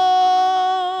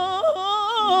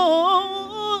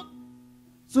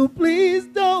 So please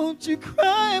don't you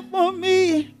cry for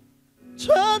me.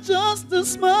 Try just to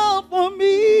smile for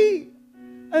me.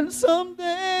 And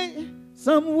someday,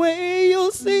 some way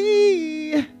you'll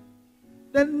see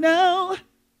that now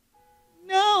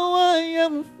I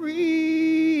am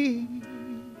free.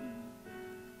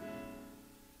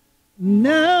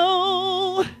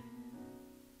 Now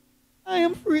I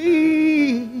am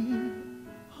free.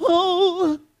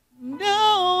 Oh,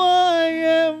 now I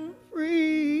am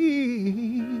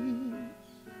free.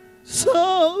 So,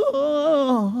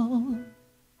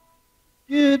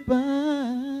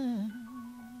 goodbye.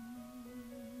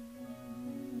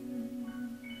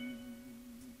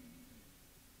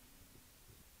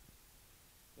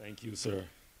 Thank you, sir.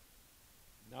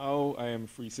 Now I am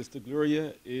free. Sister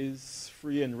Gloria is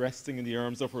free and resting in the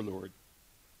arms of her Lord.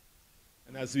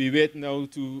 And as we wait now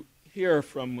to hear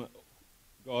from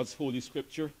God's Holy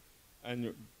Scripture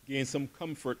and gain some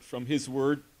comfort from His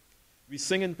Word, we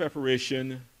sing in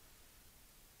preparation,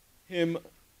 Hymn,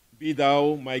 Be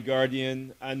Thou my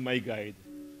Guardian and my Guide,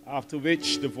 after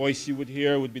which the voice you would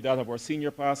hear would be that of our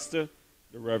senior pastor,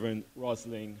 the Reverend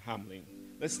Rosalind Hamling.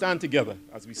 Let's stand together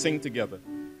as we sing together.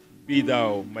 Be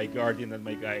thou my guardian and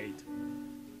my guide.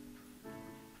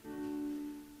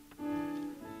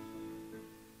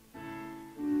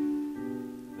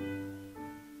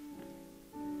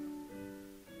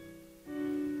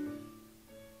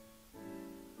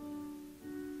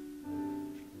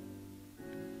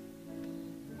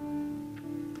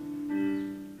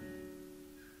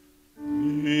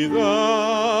 Be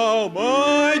thou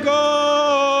my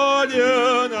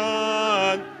guardian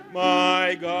and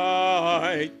my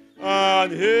guide,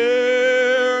 and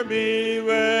hear me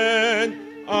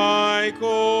when I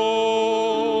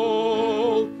call.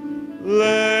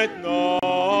 Let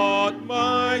not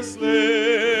my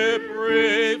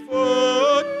slippery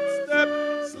footstep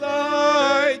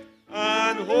slide,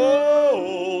 and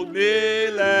hold me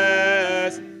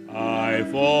lest I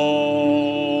fall.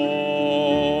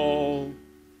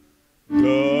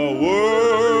 The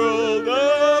world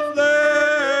of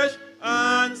flesh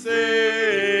and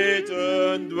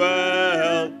Satan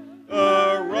dwell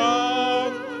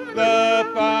around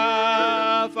the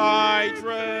path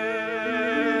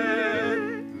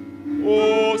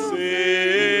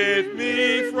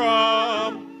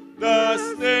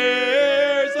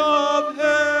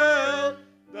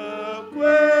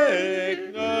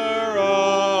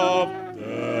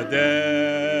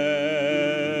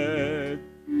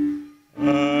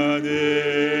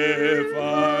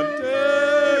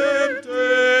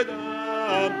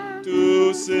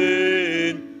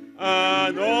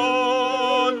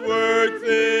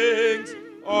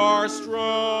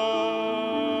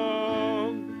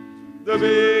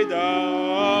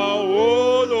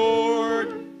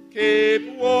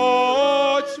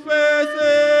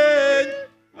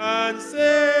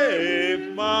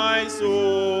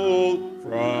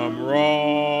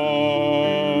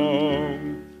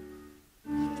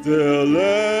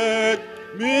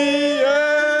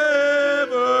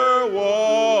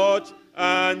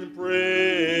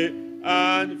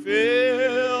and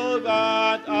feel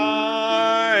that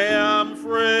I am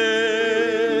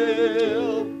frail.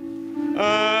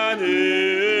 And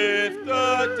if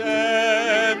the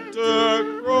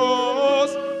tempter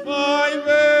cross my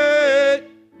way,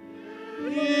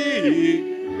 he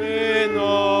may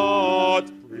not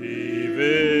prevail.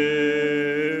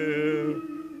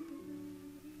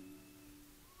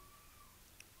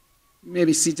 You may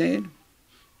be seated.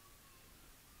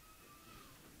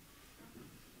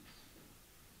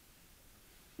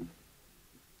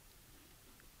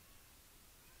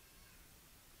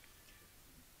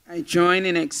 I join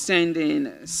in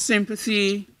extending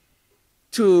sympathy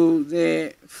to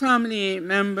the family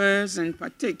members, in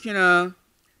particular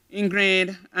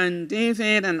Ingrid and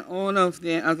David and all of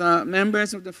the other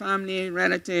members of the family,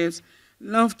 relatives,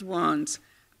 loved ones,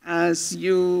 as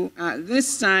you at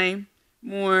this time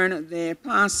mourn the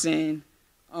passing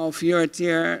of your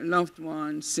dear loved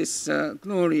one, Sister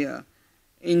Gloria.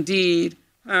 Indeed,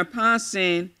 her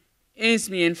passing is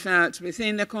being felt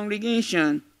within the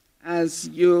congregation. As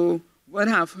you would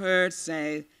have heard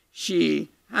said, she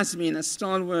has been a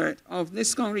stalwart of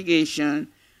this congregation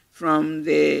from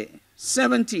the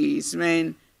 70s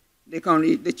when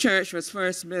the church was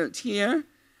first built here.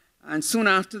 And soon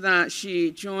after that, she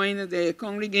joined the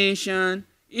congregation,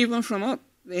 even from up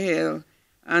the hill,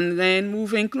 and then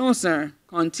moving closer,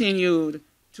 continued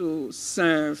to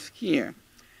serve here.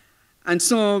 And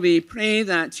so we pray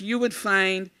that you would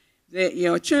find that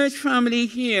your church family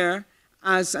here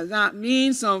as that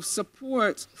means of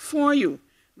support for you,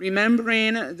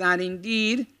 remembering that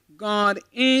indeed God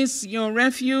is your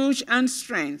refuge and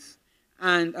strength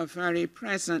and a very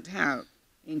present help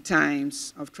in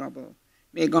times of trouble.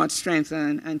 May God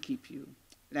strengthen and keep you.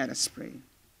 Let us pray.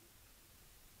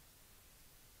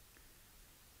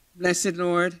 Blessed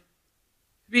Lord,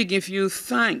 we give you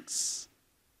thanks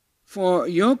for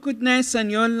your goodness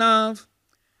and your love,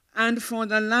 and for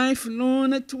the life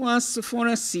loaned to us for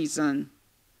a season.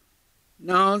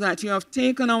 Now that you have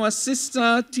taken our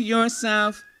sister to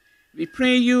yourself, we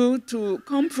pray you to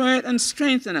comfort and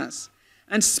strengthen us,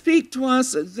 and speak to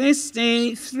us this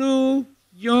day through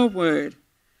your word.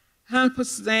 Help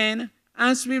us then,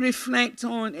 as we reflect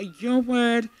on your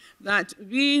word, that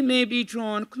we may be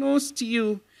drawn close to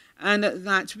you, and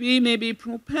that we may be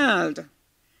propelled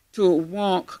to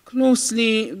walk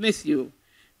closely with you.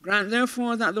 Grant,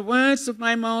 therefore, that the words of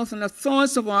my mouth and the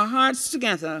thoughts of our hearts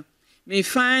together may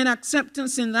find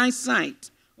acceptance in thy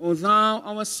sight, O thou,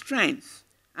 our strength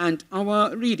and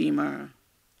our Redeemer.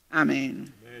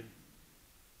 Amen.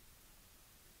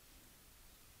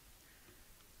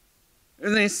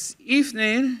 Amen. This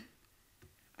evening,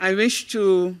 I wish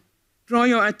to draw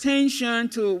your attention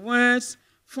to words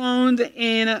found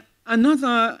in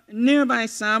another nearby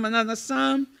psalm, another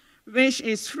psalm, which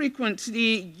is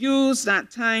frequently used at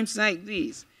times like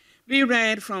these. We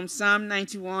read from Psalm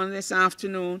 91 this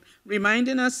afternoon,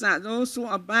 reminding us that those who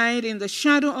abide in the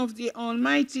shadow of the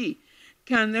Almighty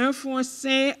can therefore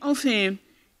say of him,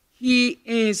 he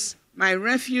is my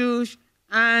refuge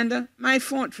and my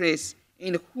fortress,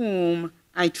 in whom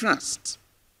I trust.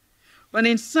 But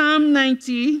in Psalm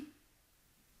 90,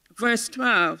 verse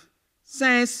 12,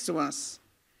 says to us,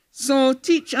 so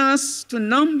teach us to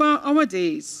number our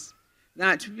days,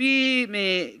 that we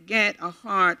may get a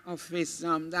heart of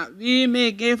wisdom, that we may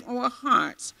give our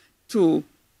hearts to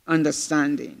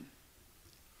understanding.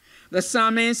 The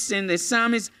psalmist in the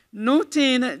psalm is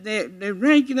noting the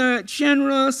regular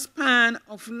general span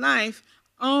of life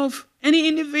of any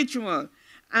individual,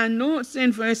 and notes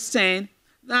in verse 10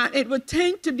 that it would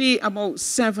tend to be about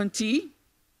 70,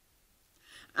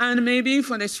 and maybe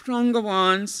for the stronger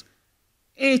ones,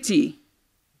 80.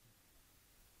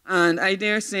 And I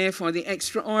dare say for the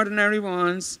extraordinary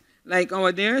ones, like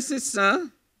our dear sister,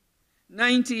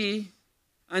 90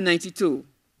 and 92.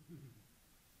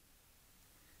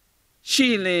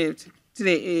 She lived to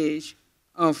the age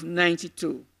of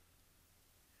 92.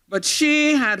 But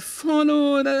she had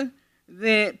followed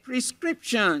the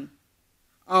prescription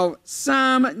of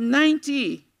Psalm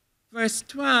 90, verse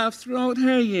 12, throughout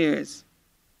her years.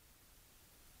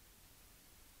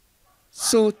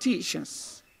 So teach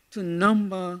us to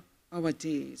number our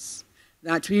days,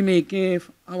 that we may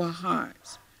give our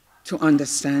hearts to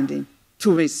understanding,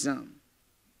 to wisdom.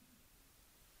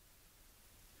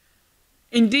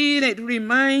 Indeed, it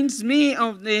reminds me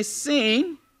of this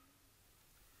saying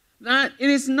that it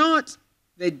is not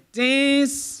the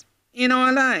days in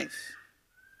our life,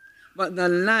 but the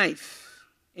life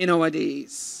in our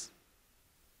days.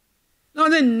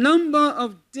 Not the number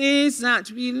of days that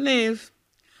we live,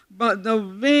 but the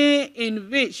way in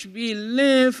which we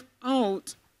live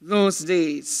out those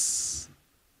days.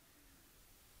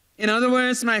 In other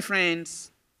words, my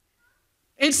friends,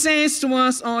 it says to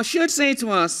us, or should say to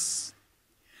us,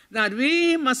 that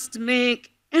we must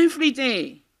make every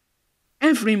day,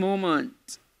 every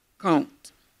moment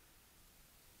count.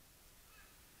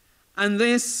 And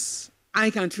this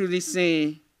I can truly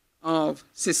say of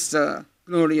Sister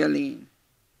Gloria Layne.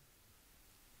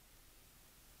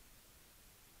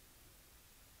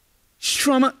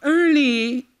 From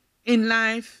early in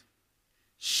life,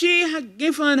 she had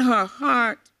given her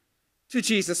heart to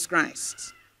Jesus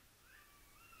Christ.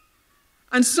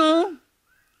 And so,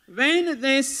 when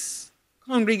this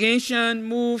congregation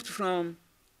moved from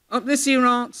up the Sea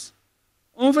Rocks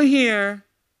over here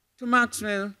to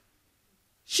Maxwell,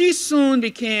 she soon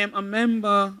became a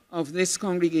member of this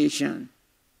congregation,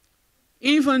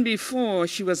 even before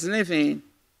she was living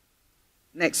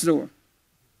next door.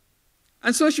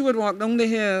 And so she would walk down the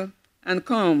hill and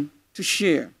come to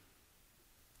share.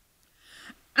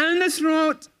 And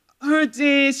throughout her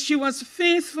days, she was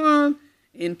faithful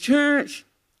in church,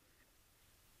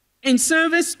 in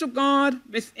service to God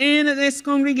within this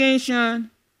congregation,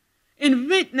 in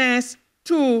witness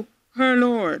to her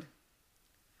Lord.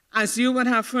 As you would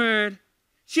have heard,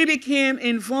 she became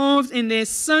involved in the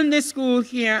Sunday school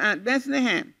here at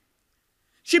Bethlehem.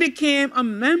 She became a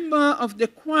member of the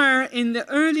choir in the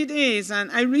early days,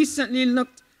 and I recently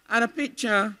looked at a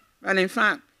picture, well, in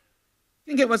fact, I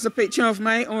think it was a picture of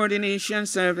my ordination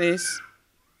service.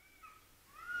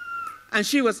 And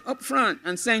she was up front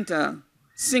and center,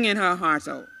 singing her heart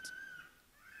out.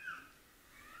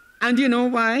 And you know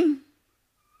why?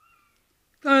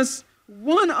 Because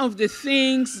one of the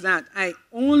things that I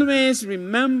always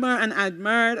remember and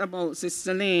admired about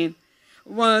Sister Layne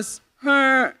was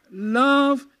her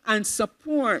love and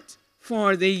support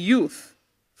for the youth,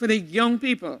 for the young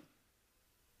people.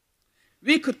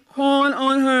 We could call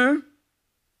on her,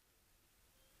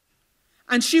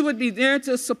 and she would be there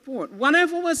to support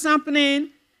whatever was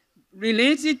happening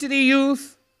related to the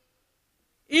youth,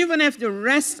 even if the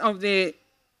rest of the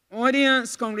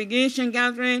audience, congregation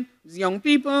gathering was young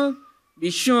people, be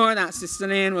sure that Sister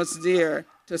Layne was there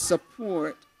to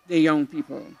support the young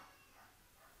people.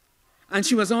 And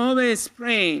she was always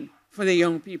praying for the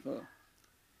young people.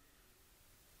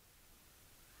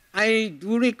 I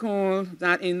do recall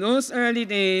that in those early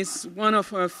days, one of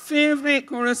her favorite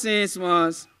choruses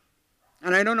was,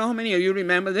 and I don't know how many of you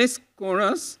remember this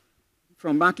chorus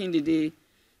from back in the day,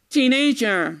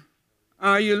 "Teenager,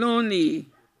 are you lonely?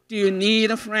 Do you need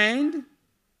a friend?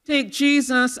 Take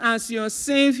Jesus as your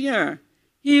Savior.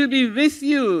 He'll be with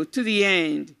you to the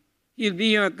end. He'll be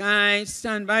your guide,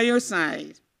 stand by your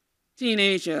side.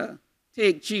 Teenager,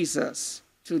 take Jesus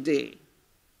today."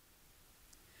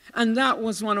 And that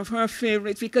was one of her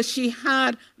favorites because she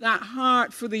had that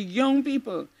heart for the young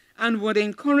people and would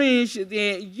encourage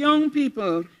the young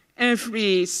people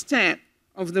every step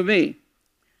of the way.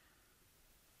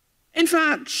 In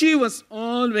fact, she was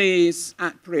always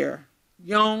at prayer,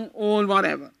 young, old,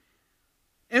 whatever.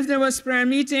 If there was prayer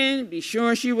meeting, be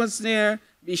sure she was there.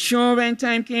 Be sure when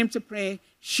time came to pray,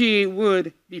 she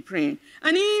would be praying.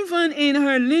 And even in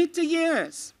her later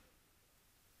years,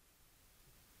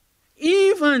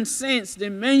 even since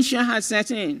dementia had set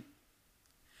in,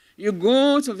 you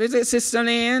go to visit Sister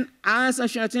Layne as a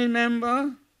shut-in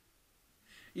member,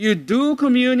 you do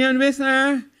communion with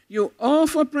her, you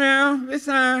offer prayer with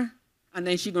her, and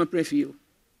then she's going to pray for you.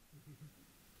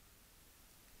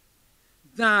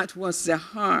 That was the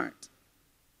heart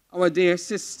our dear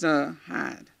sister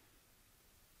had.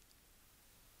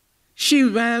 She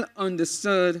well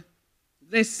understood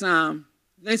this psalm,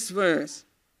 this verse,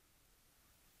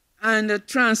 and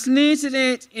translated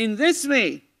it in this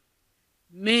way: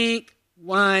 make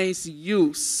wise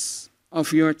use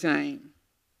of your time.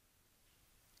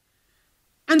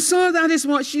 And so that is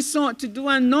what she sought to do,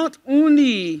 and not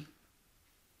only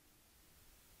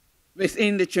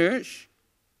within the church,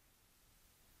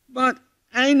 but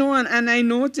I know, and I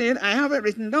noted, I have it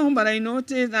written down, but I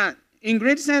noted that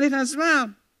Ingrid said it as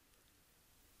well.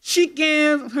 She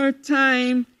gave her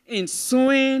time in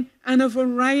sewing and a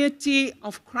variety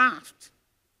of craft,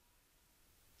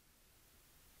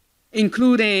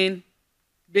 including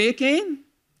baking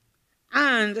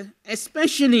and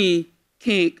especially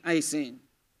cake icing.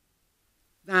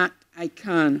 That I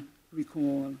can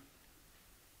recall.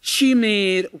 She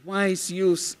made wise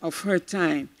use of her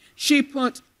time. She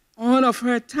put all of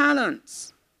her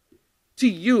talents to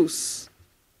use.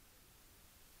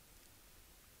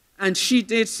 And she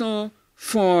did so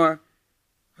for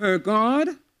her God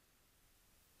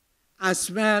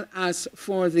as well as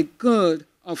for the good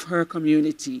of her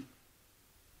community.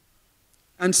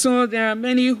 And so there are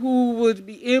many who would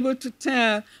be able to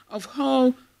tell of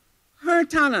how her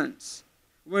talents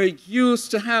were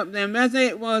used to help them, whether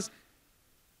it was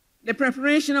the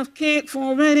preparation of cake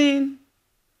for a wedding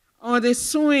or the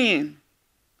sewing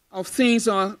of things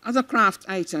or other craft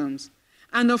items.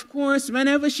 And of course,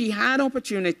 whenever she had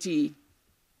opportunity,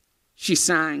 she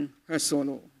sang her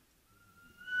solo.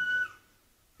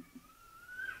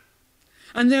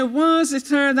 And there was with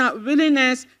her that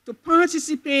willingness to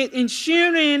participate in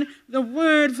sharing the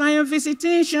word via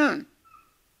visitation.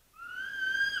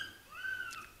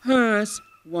 Hers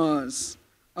was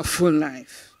a full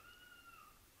life.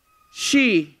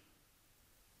 She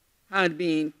had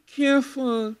been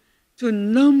careful to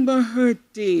number her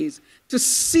days, to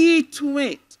see to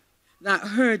it that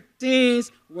her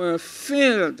days were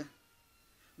filled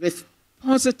with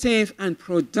positive and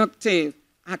productive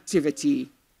activity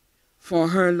for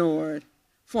her Lord,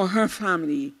 for her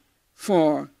family,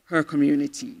 for her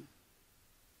community.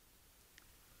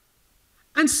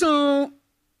 And so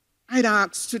I'd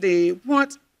ask today,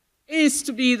 what is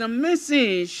to be the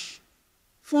message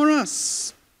for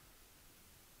us?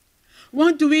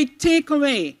 What do we take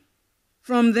away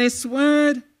from this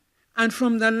word and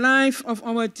from the life of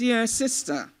our dear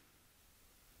sister?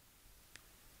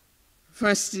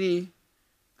 Firstly,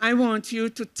 I want you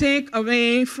to take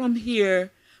away from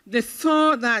here the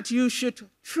thought that you should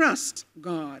trust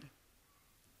God.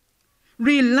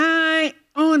 Rely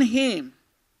on him.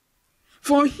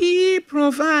 For he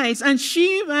provides, and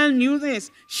she well knew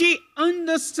this. She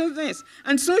understood this.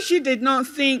 And so she did not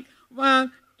think,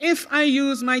 well, if I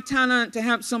use my talent to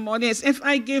help somebody else, if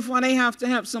I give what I have to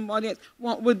help somebody else,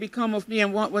 what would become of me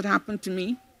and what would happen to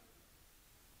me?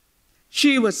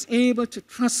 She was able to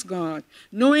trust God,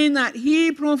 knowing that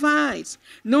he provides,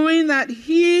 knowing that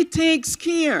he takes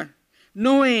care,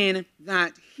 knowing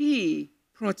that he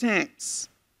protects.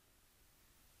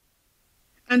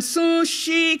 And so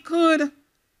she could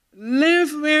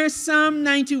live where Psalm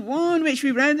 91, which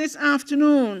we read this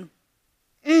afternoon,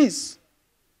 is.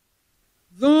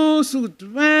 Those who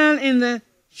dwell in the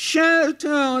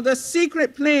shelter, the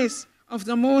secret place of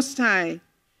the Most High,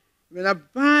 will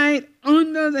abide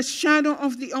under the shadow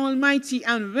of the Almighty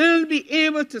and will be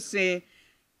able to say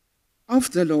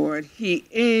of the Lord, he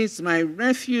is my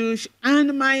refuge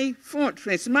and my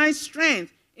fortress, my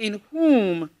strength, in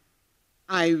whom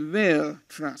I will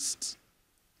trust.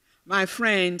 My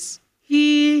friends,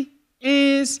 he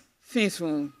is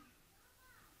faithful.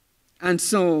 And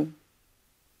so,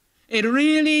 it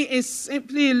really is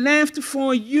simply left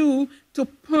for you to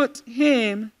put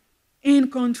him in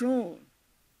control,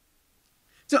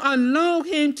 to allow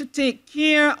him to take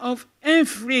care of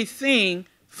everything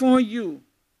for you,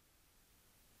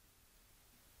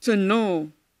 to know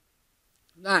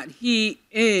that he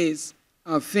is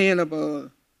available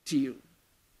to you.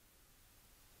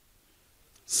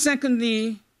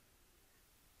 Secondly,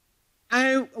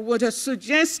 I would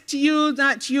suggest to you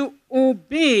that you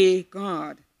obey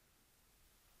God.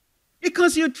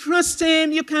 Because you trust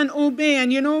him, you can obey.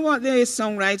 And you know what the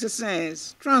songwriter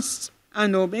says? Trust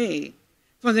and obey.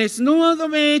 For there's no other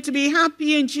way to be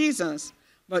happy in Jesus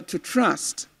but to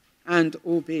trust and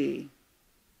obey.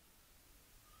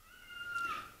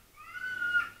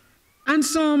 And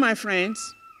so, my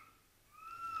friends,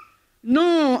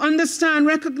 know, understand,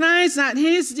 recognize that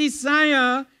his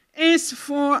desire is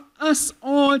for us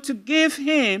all to give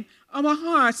him our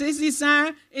hearts. His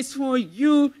desire is for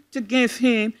you to give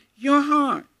him your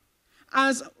heart.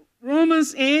 As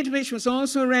Romans 8, which was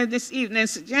also read this evening,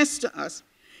 suggests to us,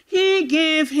 he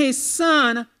gave his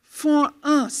son for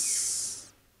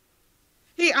us.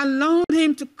 He allowed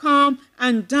him to come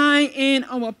and die in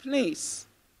our place,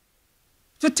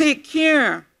 to take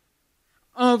care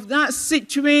of that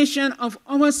situation of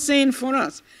our sin for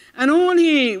us. And all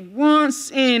he wants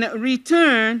in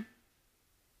return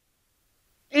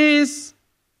is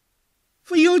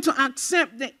for you to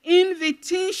accept the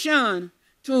invitation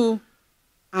to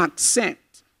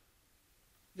accept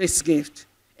this gift.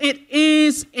 It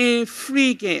is a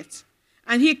free gift.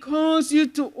 And he calls you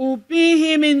to obey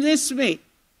him in this way,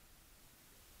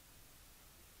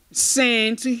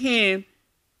 saying to him,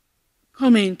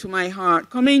 come into my heart,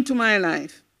 come into my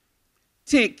life.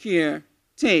 Take care,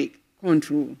 take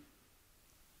control.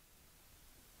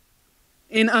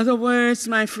 In other words,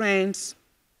 my friends,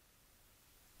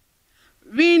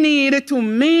 we need to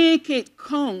make it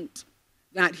count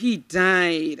that he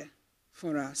died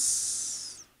for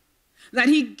us, that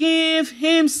he gave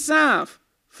himself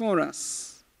for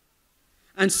us.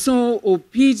 And so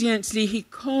obediently he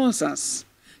calls us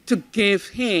to give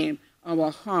him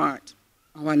our heart,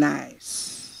 our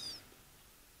lives.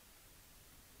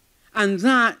 And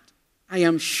that, I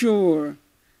am sure,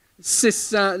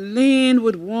 Sister Layne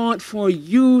would want for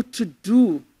you to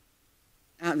do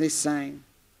at this time.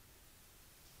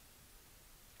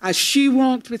 As she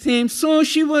walked with him, so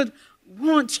she would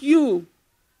want you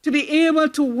to be able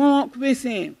to walk with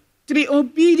him, to be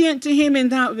obedient to him in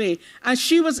that way. As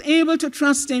she was able to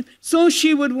trust him, so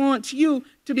she would want you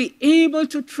to be able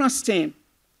to trust him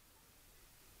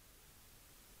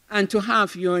and to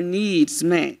have your needs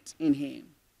met in him.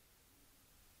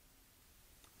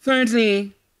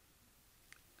 Thirdly,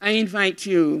 I invite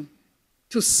you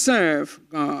to serve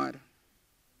God.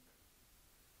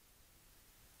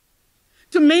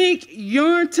 To make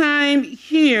your time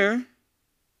here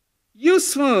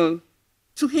useful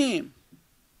to him.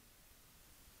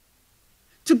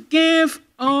 To give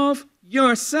of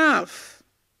yourself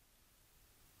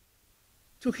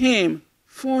to him,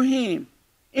 for him,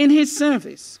 in his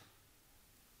service.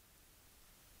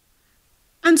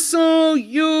 And so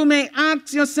you may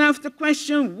ask yourself the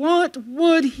question, what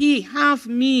would he have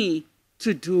me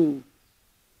to do?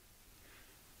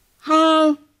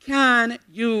 How can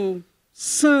you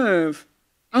serve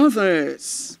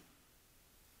others?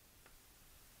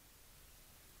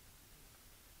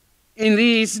 In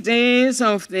these days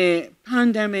of the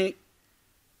pandemic,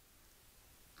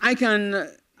 I can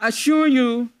assure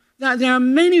you that there are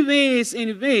many ways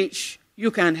in which you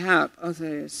can help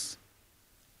others.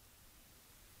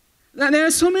 That there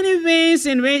are so many ways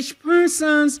in which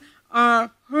persons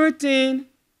are hurting,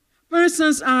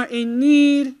 persons are in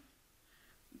need,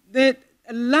 that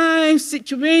life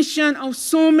situation of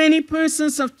so many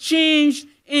persons have changed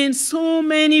in so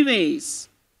many ways.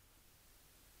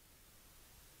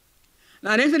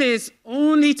 Now, if it is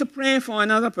only to pray for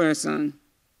another person,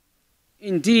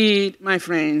 indeed, my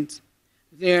friend,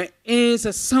 there is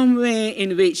some way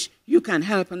in which you can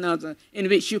help another, in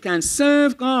which you can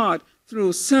serve God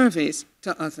through service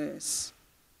to others.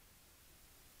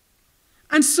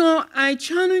 And so I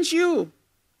challenge you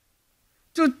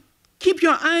to keep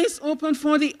your eyes open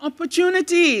for the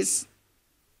opportunities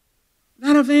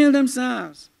that avail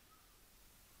themselves.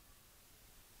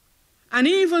 And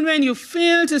even when you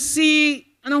fail to see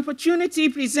an opportunity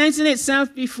presenting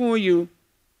itself before you,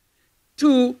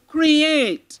 to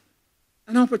create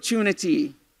an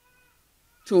opportunity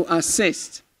to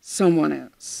assist someone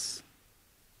else.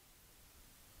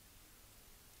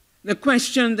 The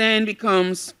question then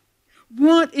becomes,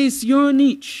 what is your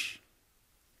niche?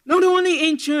 Not only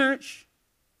in church,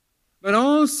 but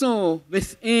also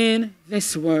within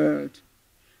this world.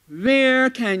 Where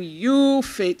can you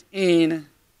fit in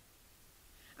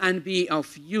and be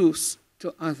of use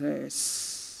to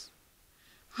others?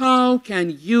 How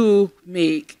can you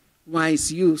make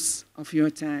wise use of your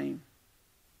time?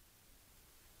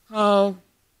 How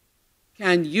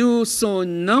can you so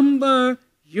number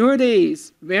your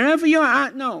days, wherever you're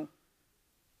at now?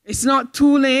 It's not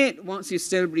too late once you're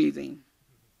still breathing.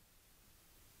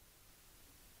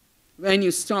 When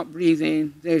you stop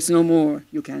breathing, there's no more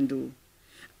you can do.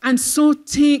 And so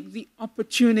take the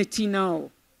opportunity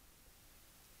now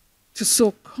to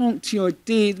so count your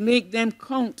days, make them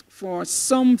count for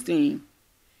something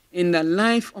in the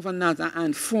life of another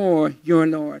and for your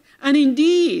Lord. And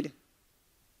indeed,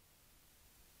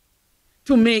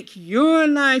 to make your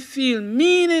life feel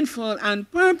meaningful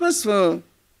and purposeful,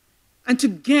 and to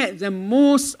get the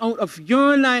most out of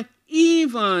your life,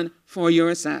 even for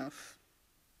yourself.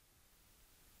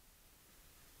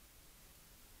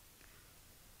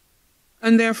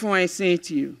 And therefore I say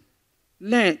to you,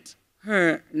 let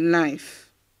her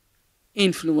life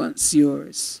influence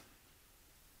yours.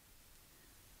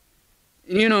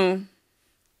 You know,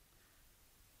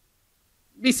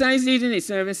 besides leading the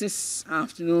service this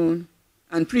afternoon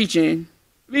and preaching,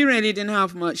 we really didn't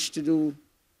have much to do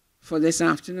for this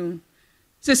afternoon.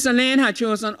 Sister Layne had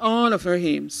chosen all of her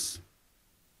hymns.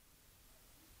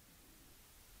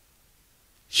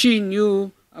 She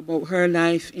knew about her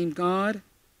life in God,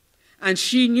 and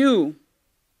she knew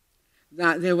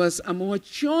that there was a more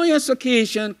joyous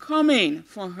occasion coming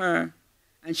for her,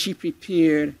 and she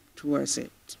prepared towards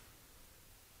it.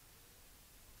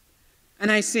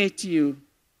 And I say to you,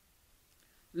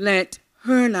 let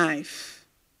her life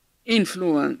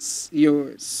influence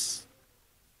yours.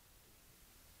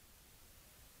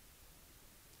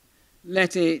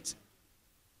 Let it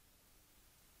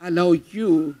allow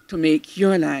you to make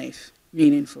your life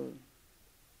meaningful.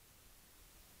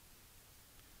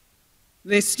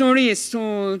 The story is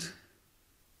told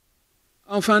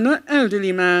of an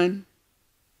elderly man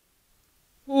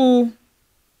who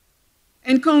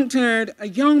encountered a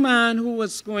young man who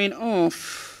was going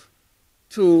off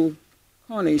to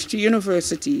college, to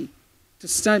university, to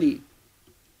study.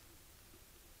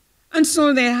 And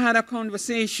so they had a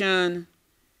conversation,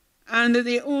 and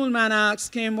the old man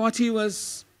asked him what he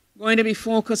was going to be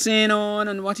focusing on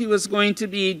and what he was going to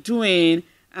be doing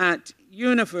at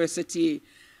university.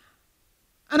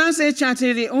 And as they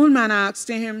chatted, the old man asked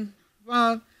him,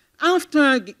 well,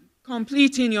 after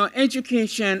completing your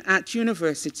education at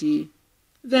university,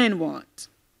 then what?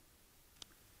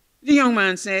 The young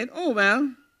man said, oh,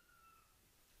 well,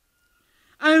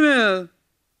 I will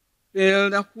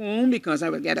build a home because I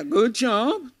will get a good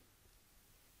job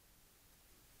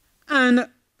and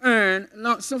earn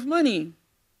lots of money.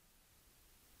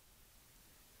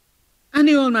 And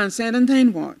the old man said, and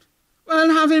then what?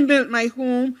 Well, having built my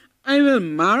home, I will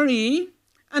marry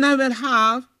and I will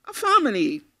have a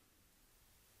family.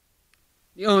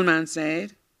 The old man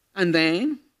said, and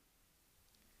then?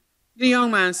 The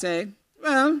young man said,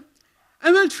 well,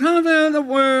 I will travel the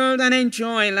world and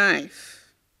enjoy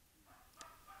life.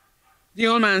 The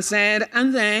old man said,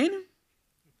 and then?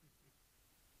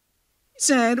 He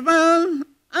said, well,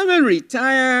 I will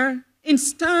retire in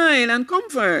style and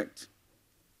comfort.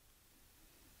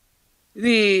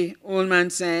 The old man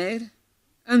said,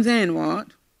 and then what?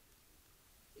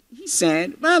 He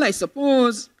said, well, I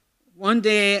suppose one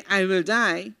day I will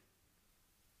die.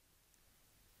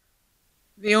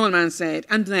 The old man said,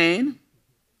 and then?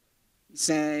 He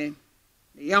said,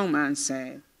 the young man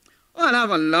said, oh, I'll have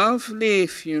a lovely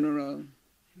funeral.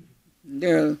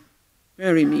 They'll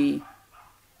bury me.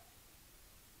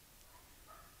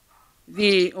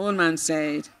 The old man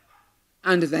said,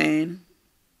 and then?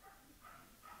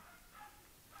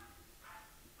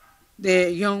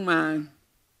 The young man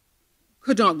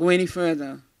could not go any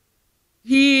further.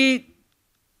 He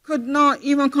could not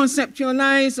even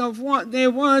conceptualize of what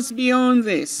there was beyond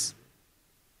this.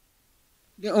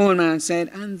 The old man said,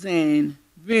 and then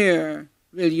where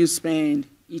will you spend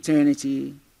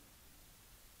eternity?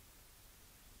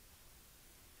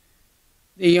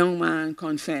 The young man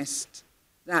confessed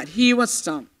that he was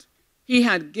stumped. He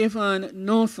had given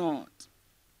no thought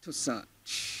to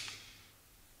such.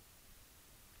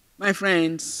 My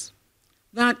friends,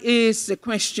 that is the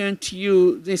question to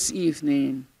you this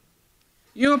evening.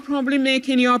 You're probably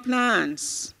making your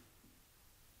plans,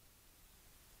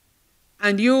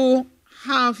 and you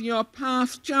have your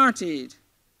path charted.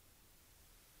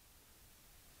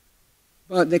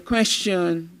 But the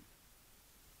question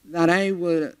that I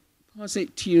would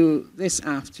posit to you this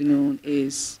afternoon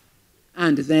is,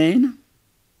 and then?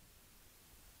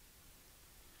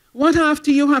 What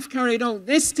after you have carried out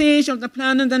this stage of the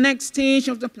plan and the next stage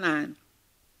of the plan?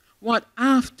 What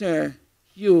after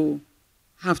you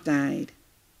have died?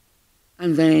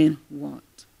 And then what?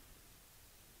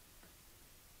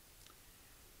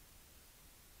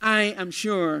 I am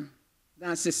sure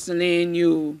that Sister Layne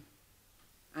knew,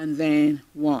 and then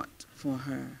what for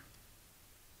her?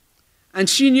 And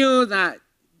she knew that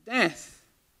death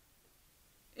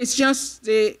is just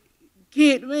the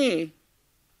gateway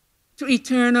to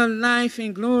eternal life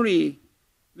in glory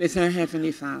with her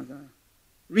Heavenly Father,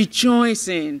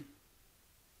 rejoicing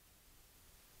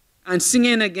and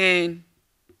singing again,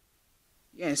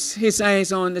 yes, his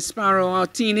eyes on the sparrow, or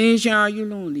teenager, are you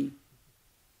lonely?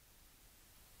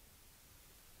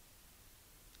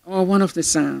 Or one of the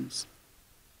Psalms.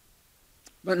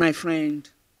 But my friend,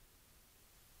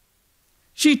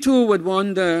 she too would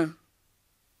wonder,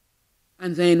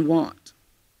 and then what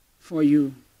for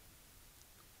you?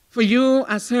 For you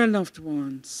as her loved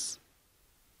ones.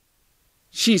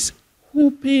 She's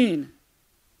hoping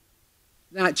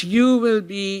that you will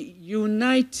be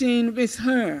uniting with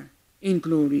her in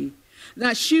glory,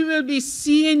 that she will be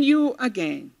seeing you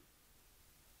again.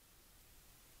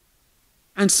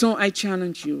 And so I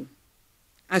challenge you,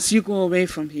 as you go away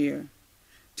from here,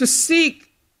 to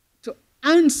seek to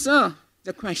answer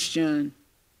the question,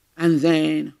 and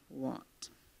then what?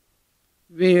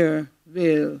 Where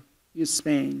will you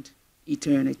spend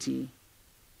eternity?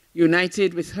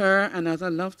 United with her and other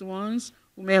loved ones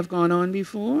who may have gone on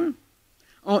before?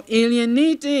 Or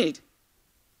alienated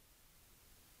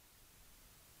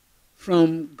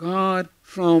from God,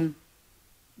 from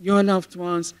your loved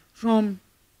ones, from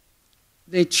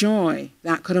the joy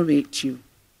that could await you?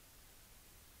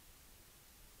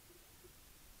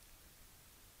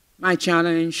 My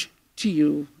challenge to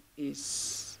you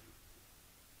is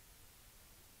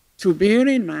to bear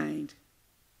in mind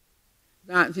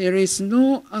that there is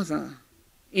no other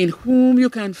in whom you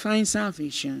can find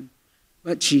salvation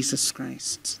but Jesus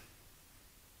Christ.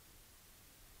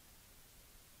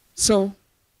 So,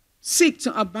 seek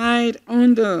to abide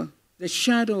under the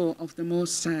shadow of the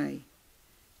Most High,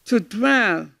 to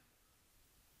dwell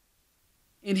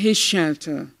in his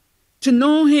shelter, to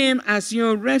know him as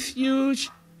your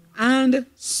refuge and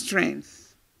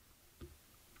strength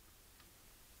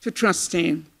to trust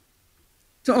him,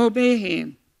 to obey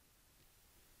him,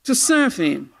 to serve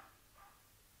him,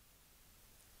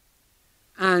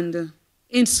 and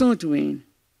in so doing,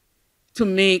 to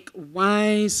make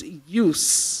wise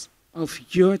use of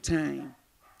your time,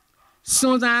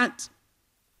 so that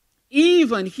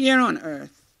even here on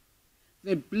earth,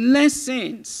 the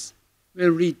blessings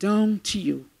will redound to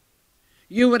you.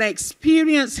 You will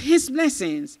experience his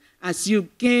blessings as you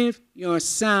give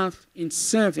yourself in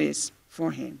service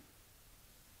for him.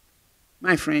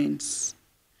 My friends,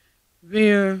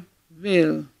 where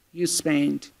will you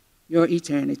spend your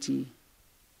eternity?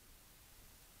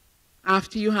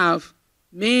 After you have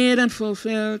made and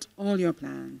fulfilled all your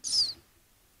plans,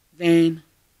 then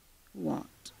what?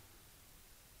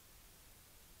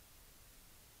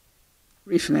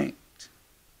 Reflect.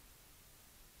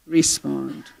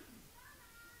 Respond.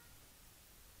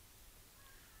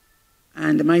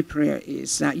 And my prayer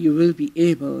is that you will be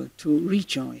able to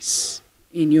rejoice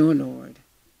in your Lord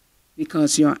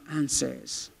because your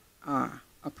answers are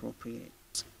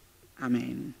appropriate.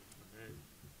 Amen.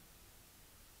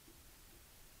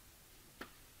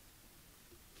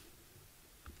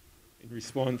 In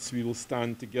response, we will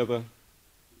stand together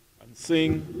and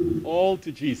sing All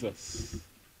to Jesus,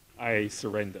 I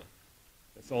Surrender.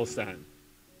 Let's all stand.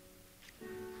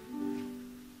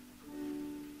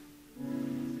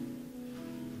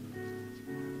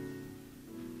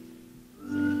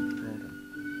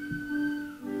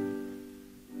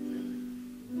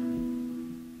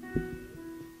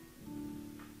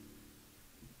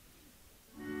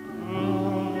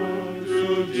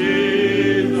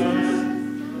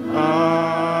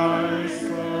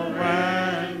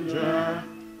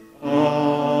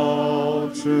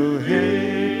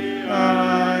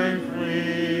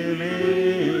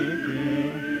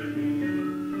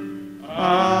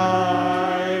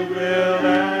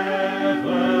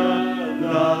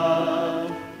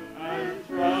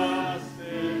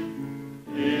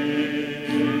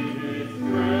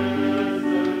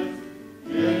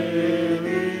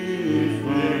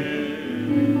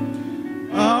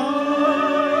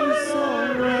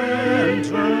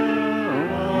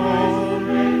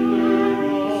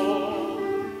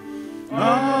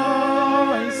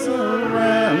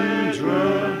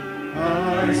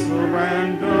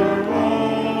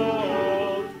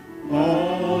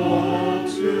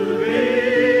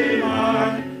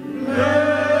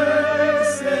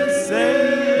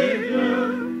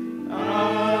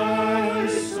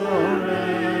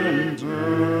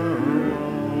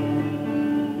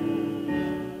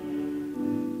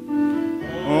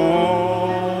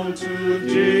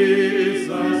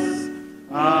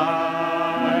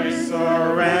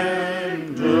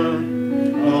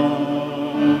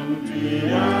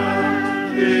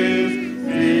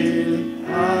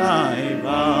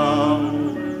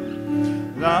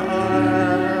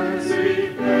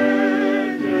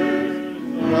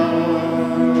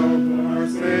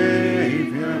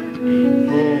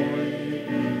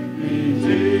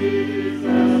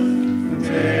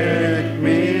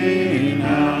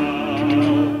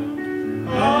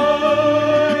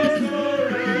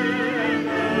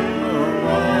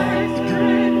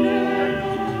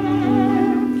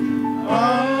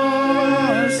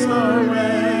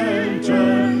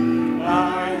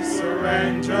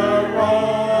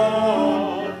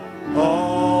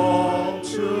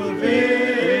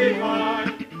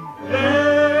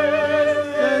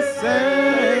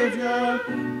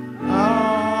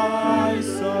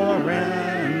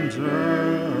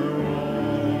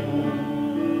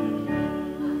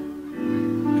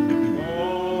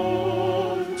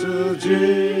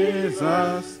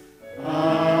 Jesus,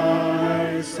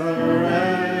 I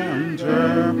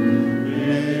surrender.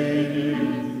 Make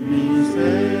me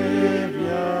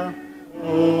Savior,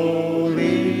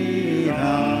 only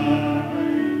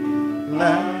thine.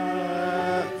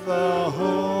 Let the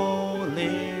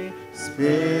Holy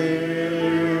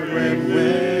Spirit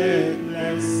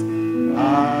witness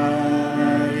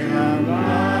I am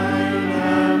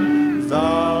thine,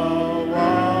 thou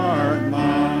art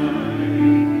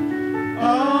mine.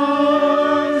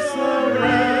 I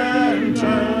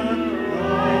surrender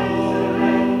all.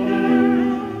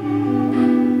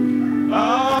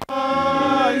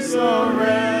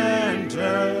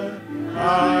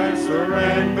 I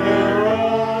surrender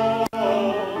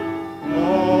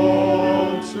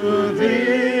all to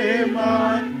thee,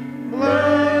 my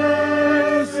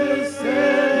blessed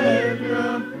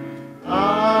Savior.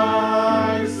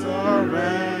 I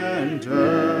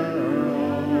surrender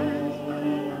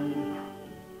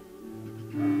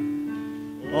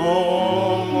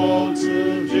all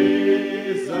to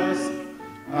Jesus.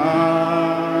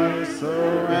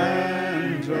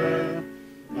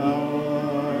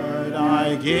 Lord,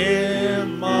 I give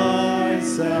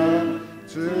myself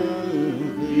to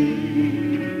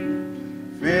thee.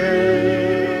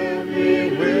 Fill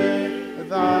me with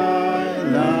thy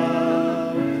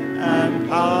love and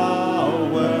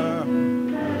power.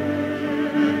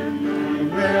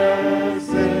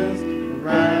 Blessings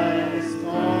rest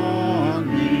on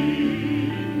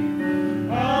me.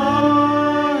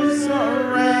 I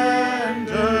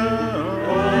surrender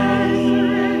all.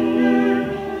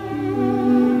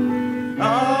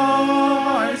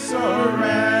 I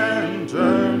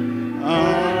surrender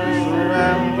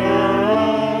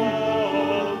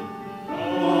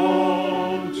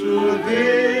all to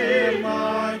thee,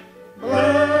 my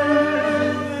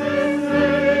blessed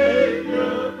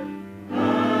Savior. I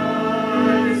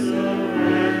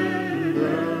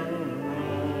surrender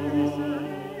all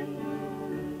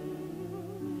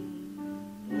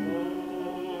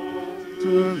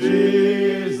to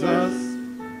Jesus.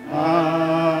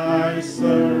 I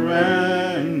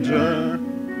surrender.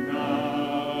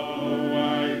 Now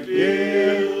I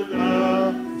give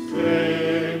the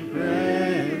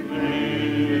sacred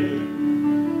name.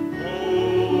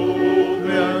 Oh,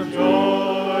 the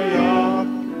joy of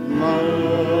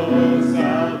love's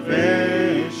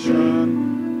salvation.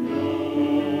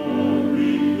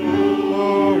 Glory,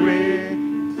 glory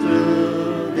to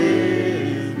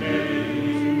His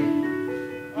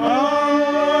name. I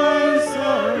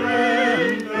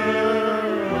surrender.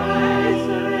 I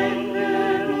surrender.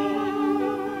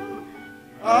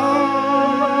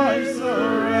 I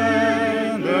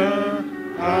surrender.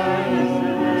 I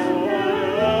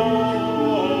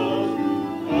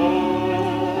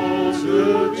all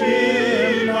to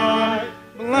Thee, my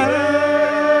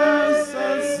blessed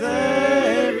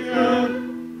Savior.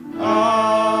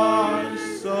 I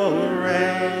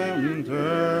surrender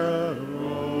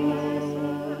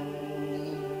all.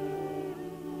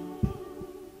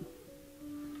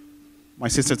 My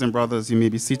sisters and brothers, you may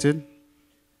be seated.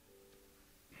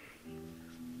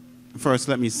 First,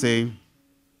 let me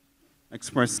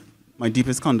express my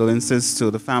deepest condolences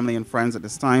to the family and friends at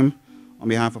this time on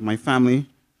behalf of my family,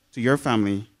 to your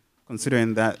family,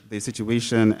 considering that the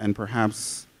situation and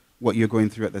perhaps what you're going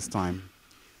through at this time.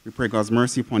 We pray God's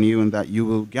mercy upon you and that you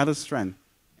will gather strength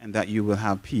and that you will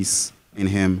have peace in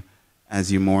Him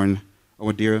as you mourn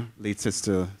our dear late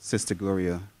sister, Sister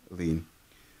Gloria Layne.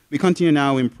 We continue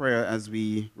now in prayer as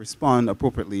we respond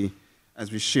appropriately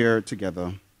as we share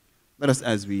together. Let us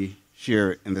as we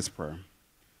share in this prayer.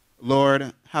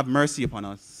 Lord, have mercy upon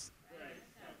us.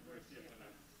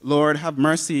 Lord, have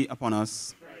mercy upon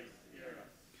us.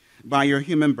 By your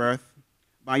human birth,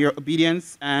 by your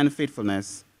obedience and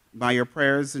faithfulness, by your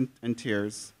prayers and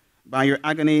tears, by your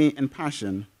agony and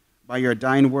passion, by your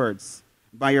dying words,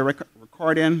 by your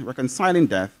reconciling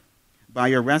death, by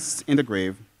your rest in the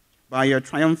grave, by your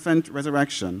triumphant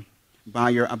resurrection, by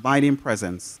your abiding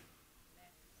presence.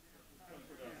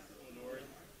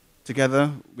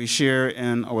 Together, we share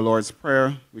in our Lord's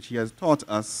Prayer, which He has taught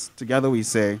us. Together we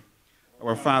say,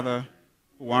 Our Father,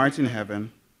 who art in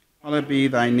heaven, hallowed be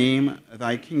thy name,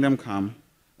 thy kingdom come,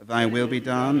 thy will be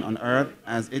done on earth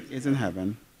as it is in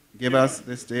heaven. Give us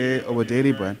this day our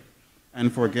daily bread,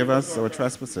 and forgive us our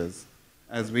trespasses,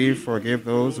 as we forgive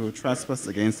those who trespass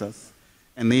against us.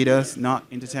 And lead us not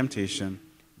into temptation,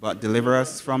 but deliver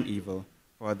us from evil.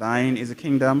 For thine is the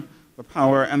kingdom, the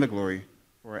power, and the glory,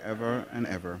 forever and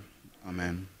ever.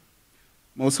 Amen.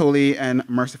 Most holy and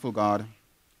merciful God,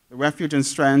 the refuge and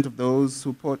strength of those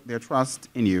who put their trust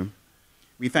in you,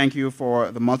 we thank you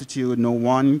for the multitude no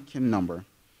one can number,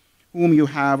 whom you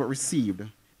have received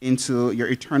into your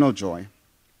eternal joy.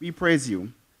 We praise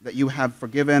you that you have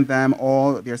forgiven them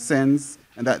all their sins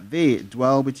and that they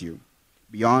dwell with you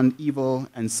beyond evil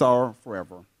and sorrow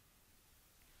forever.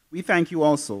 We thank you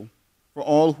also for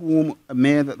all whom,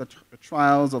 amid the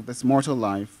trials of this mortal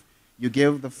life, you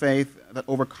give the faith that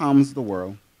overcomes the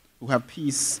world, who have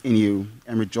peace in you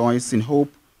and rejoice in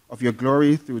hope of your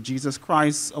glory through Jesus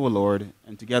Christ our Lord.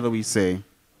 And together we say, Amen.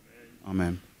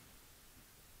 Amen.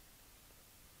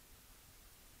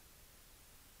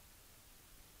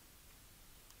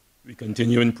 We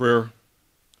continue in prayer.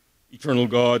 Eternal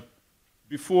God,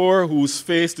 before whose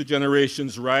face the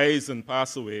generations rise and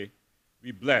pass away,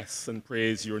 we bless and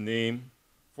praise your name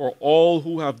for all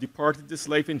who have departed this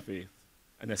life in faith,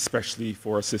 and especially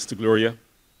for our Sister Gloria.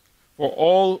 For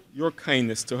all your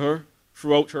kindness to her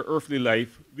throughout her earthly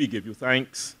life, we give you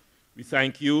thanks. We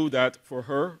thank you that for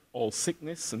her all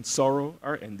sickness and sorrow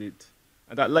are ended,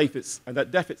 and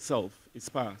that death itself is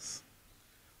past.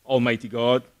 Almighty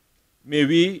God, may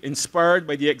we, inspired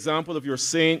by the example of your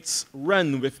saints,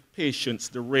 run with patience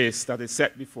the race that is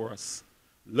set before us,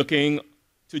 looking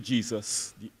to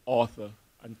Jesus, the author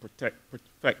and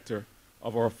perfecter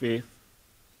of our faith,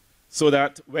 so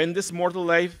that when this mortal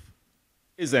life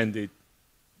is ended,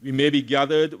 we may be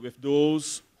gathered with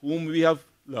those whom we have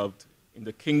loved in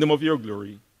the kingdom of your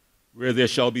glory, where there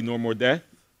shall be no more death,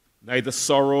 neither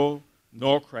sorrow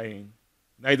nor crying,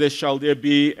 neither shall there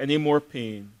be any more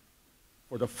pain,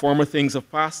 for the former things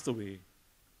have passed away,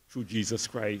 through Jesus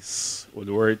Christ, O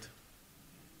Lord.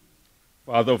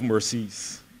 Father of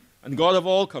mercies, and God of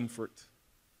all comfort,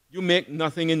 you make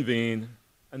nothing in vain,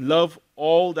 and love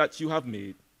all that you have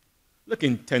made. Look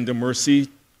in tender mercy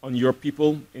on your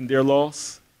people in their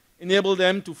loss. Enable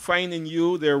them to find in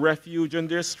you their refuge and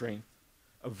their strength,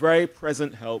 a very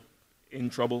present help in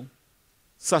trouble.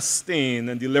 Sustain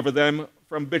and deliver them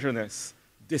from bitterness,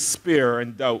 despair,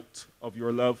 and doubt of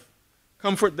your love.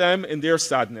 Comfort them in their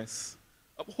sadness.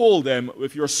 Uphold them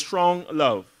with your strong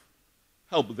love.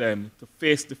 Help them to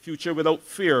face the future without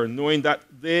fear, knowing that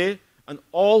they and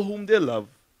all whom they love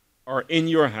are in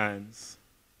your hands,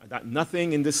 and that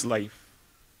nothing in this life,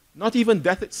 not even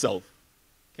death itself,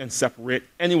 can separate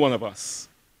any one of us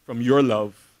from your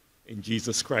love in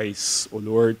Jesus Christ, O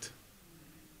Lord.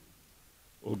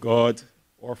 O God,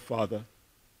 our Father,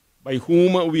 by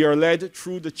whom we are led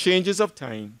through the changes of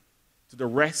time to the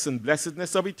rest and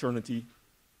blessedness of eternity,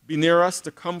 be near us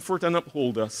to comfort and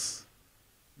uphold us.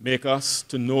 Make us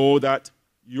to know that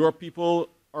your people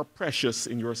are precious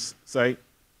in your sight,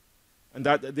 and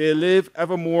that they live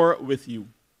evermore with you.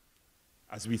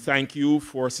 As we thank you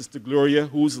for Sister Gloria,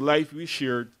 whose life we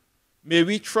shared, may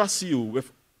we trust you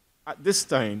at this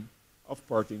time of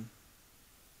parting.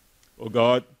 O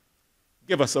God,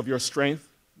 give us of your strength,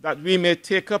 that we may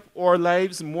take up our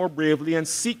lives more bravely and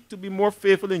seek to be more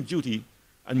faithful in duty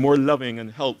and more loving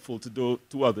and helpful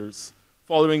to others,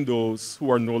 following those who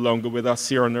are no longer with us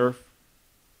here on earth.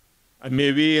 And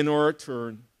may we, in our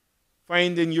turn,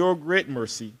 find in your great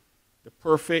mercy the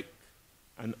perfect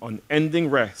and unending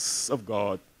rest of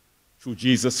God through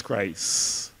Jesus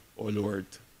Christ, O Lord.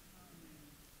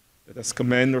 Let us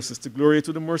commend our Sister Gloria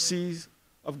to the mercies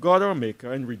of God our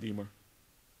Maker and Redeemer.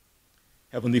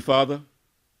 Heavenly Father,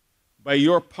 by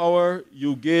your power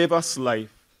you gave us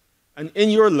life, and in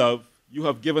your love you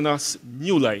have given us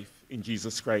new life in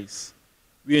Jesus Christ.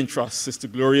 We entrust Sister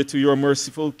Gloria to your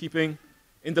merciful keeping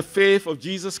in the faith of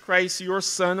Jesus Christ, your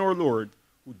Son, our Lord,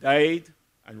 who died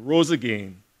and rose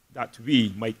again, that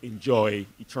we might enjoy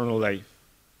eternal life.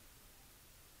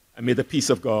 And may the peace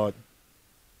of God,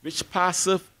 which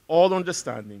passeth all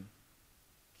understanding,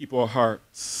 keep our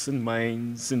hearts and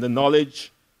minds in the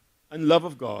knowledge and love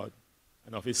of God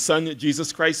and of his Son,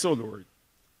 Jesus Christ, our Lord.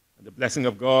 And the blessing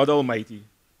of God Almighty,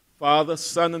 Father,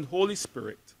 Son, and Holy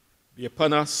Spirit, be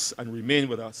upon us and remain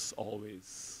with us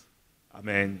always.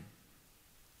 Amen.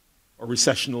 Our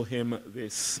recessional hymn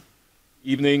this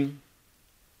evening,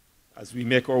 as we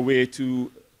make our way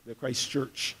to the Christ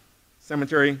Church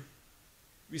Cemetery,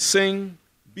 we sing,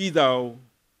 "Be Thou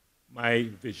My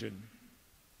Vision."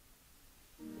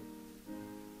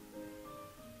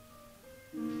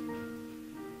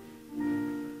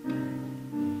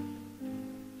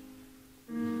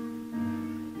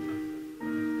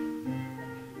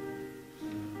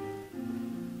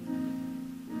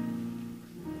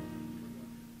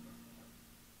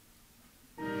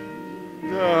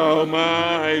 Thou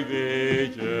my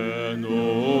vision,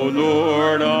 O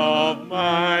Lord of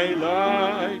my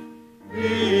life,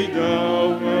 be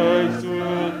thou my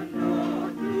soul,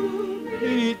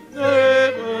 be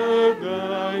ever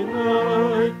thy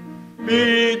night,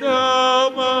 be thou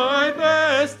my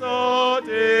best thought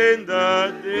in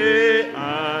the day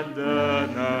and the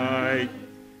night,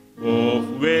 both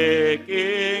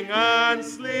waking and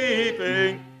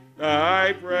sleeping,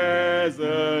 thy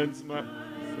presence my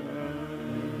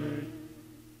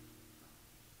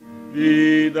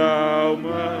be thou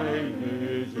my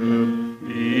vision,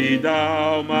 be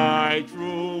thou my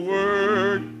true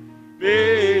word,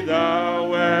 be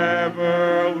thou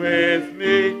ever with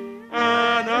me,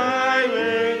 and I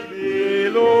with thee,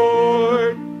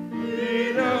 Lord.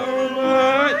 Be thou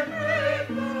my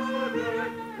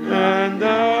and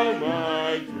thou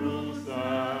my true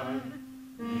son,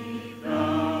 be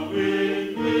thou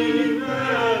with me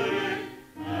dwelling,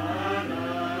 and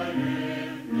I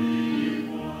with thee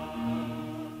one.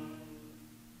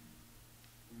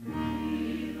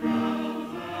 Be thou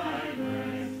my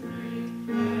resting,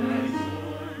 my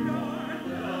soul.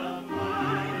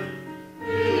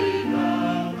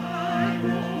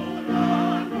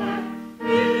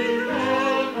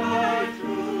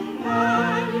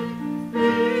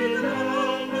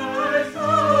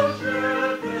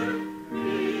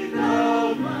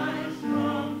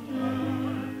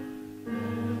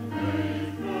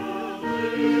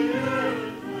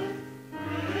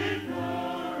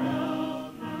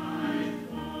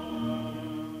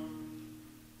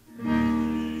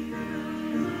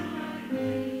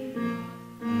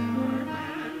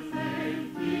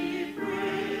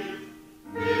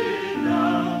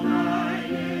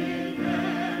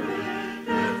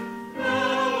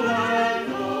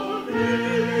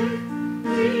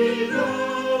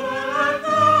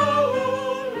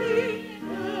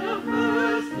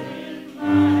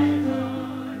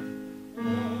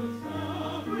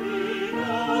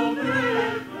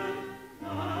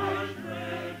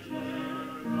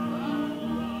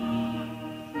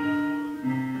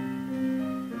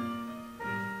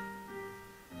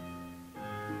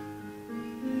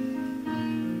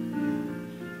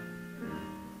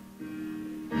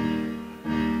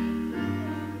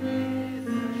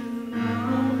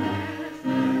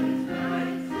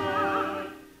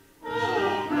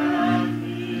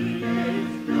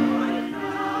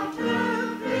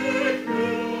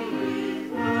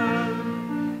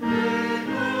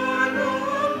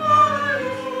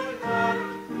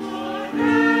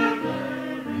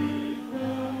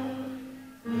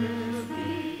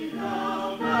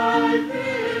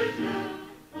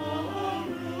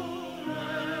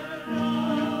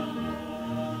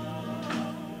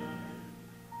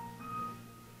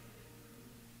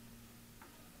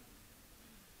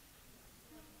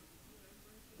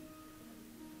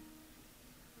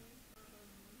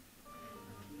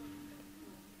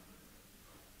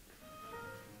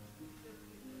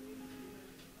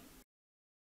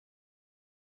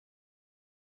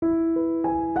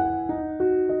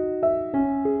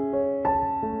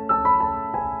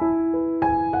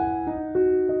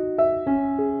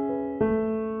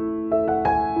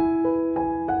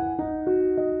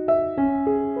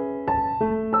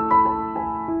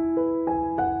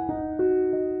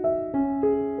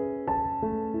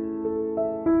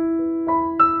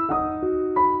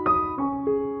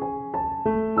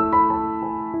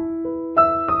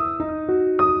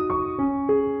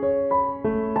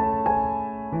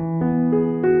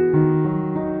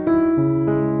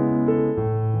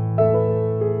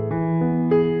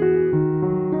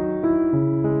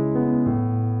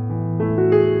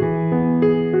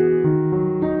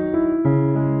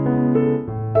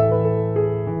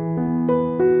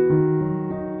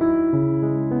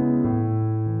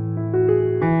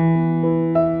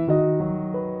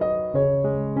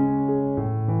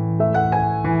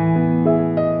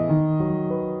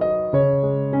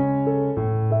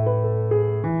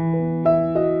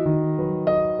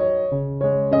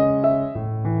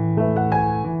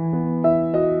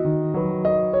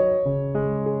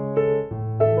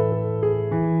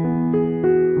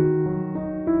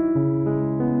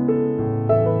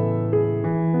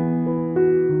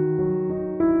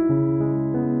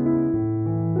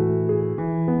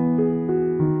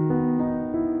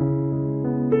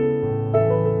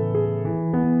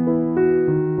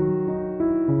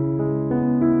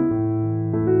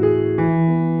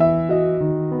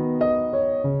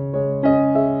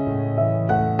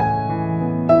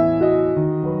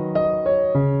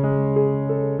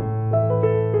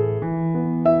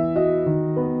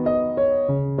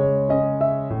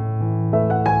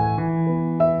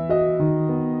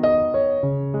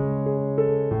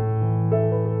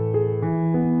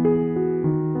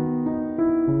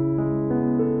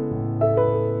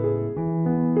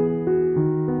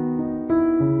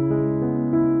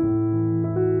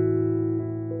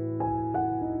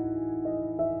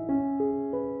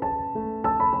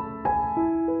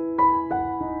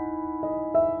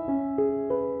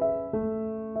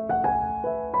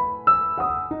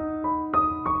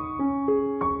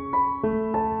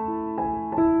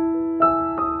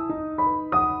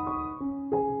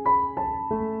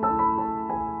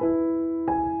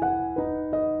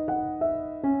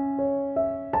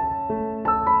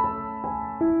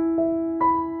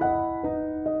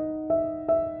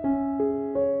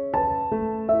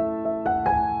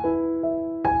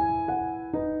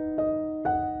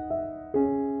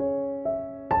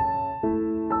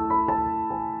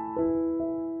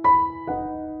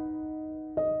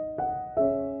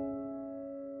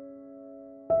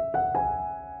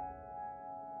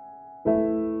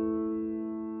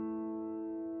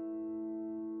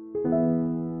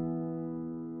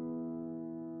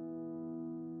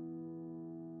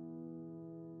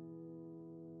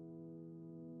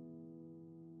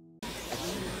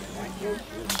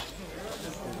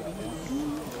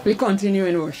 We continue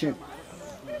in worship.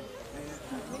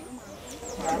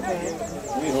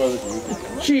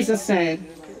 Jesus said,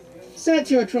 "Set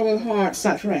your troubled hearts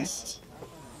at rest.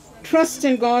 Trust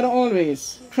in God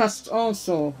always. Trust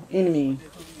also in me.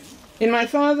 In my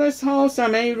Father's house are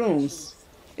many rooms.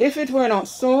 If it were not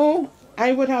so,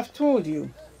 I would have told you.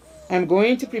 I'm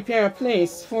going to prepare a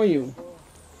place for you."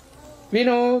 We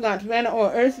know that when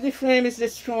our earthly frame is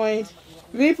destroyed,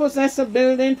 we possess a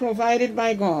building provided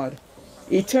by God,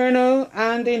 eternal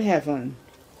and in heaven.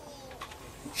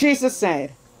 Jesus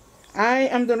said, "I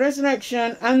am the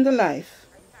resurrection and the life.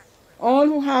 All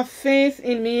who have faith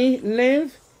in me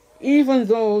live even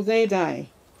though they die.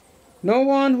 No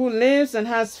one who lives and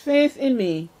has faith in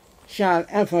me shall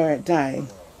ever die."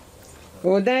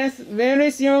 O death, where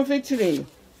is your victory?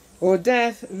 O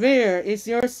death, where is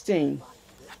your sting?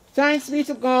 Thanks be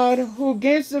to God who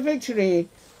gives the victory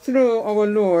through our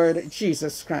Lord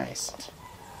Jesus Christ.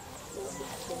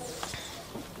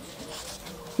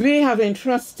 We have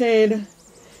entrusted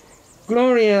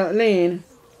Gloria Layne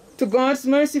to God's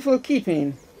merciful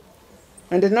keeping,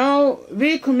 and now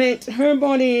we commit her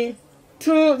body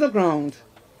to the ground,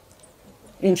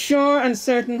 in sure and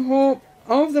certain hope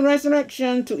of the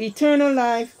resurrection to eternal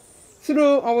life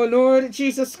through our Lord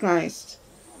Jesus Christ,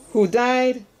 who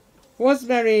died, was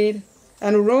buried,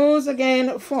 and rose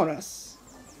again for us.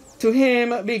 To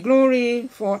him be glory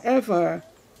forever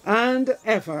and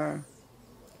ever.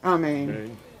 Amen.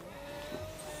 Amen.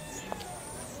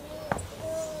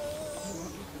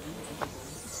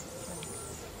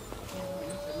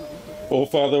 O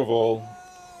Father of all,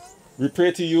 we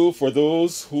pray to you for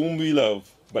those whom we love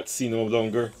but see no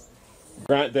longer.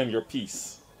 Grant them your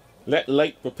peace. Let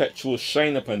light perpetual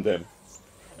shine upon them,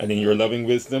 and in your loving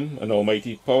wisdom and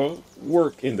almighty power,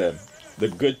 work in them the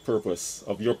good purpose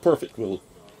of your perfect will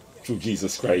through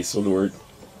Jesus Christ, O Lord.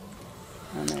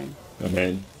 Amen.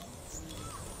 Amen.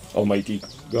 Almighty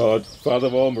God, Father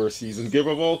of all mercies and giver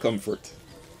of all comfort,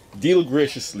 deal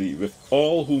graciously with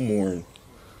all who mourn,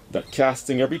 that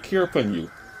casting every care upon you,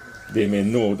 they may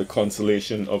know the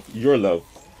consolation of your love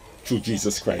through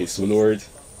Jesus Christ, O Lord.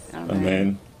 Amen.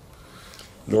 Amen.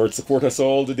 Lord, support us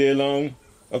all the day long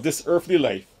of this earthly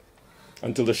life,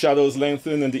 until the shadows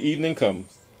lengthen and the evening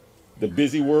comes. The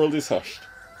busy world is hushed,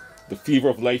 the fever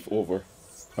of life over,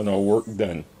 and our work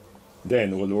done.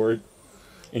 Then, O Lord,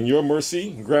 in your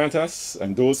mercy, grant us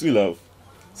and those we love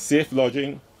safe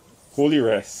lodging, holy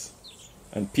rest,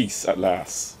 and peace at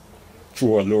last.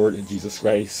 Through our Lord Jesus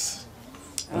Christ.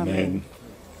 Amen.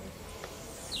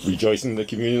 Rejoicing in the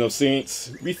communion of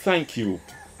saints, we thank you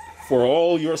for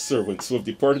all your servants who have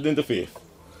departed in the faith,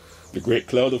 the great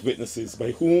cloud of witnesses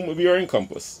by whom we are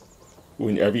encompassed, who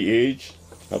in every age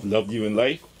have loved you in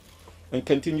life and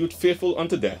continued faithful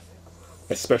unto death,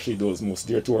 especially those most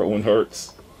dear to our own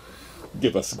hearts.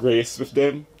 Give us grace with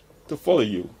them to follow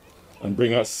you, and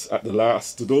bring us at the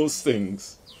last to those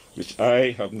things which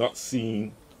I have not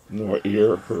seen nor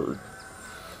ear heard,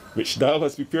 which thou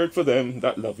hast prepared for them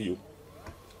that love you.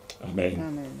 Amen.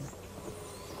 Amen.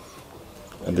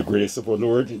 And the grace of our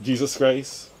Lord Jesus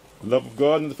Christ, the love of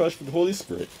God, and the fellowship of the Holy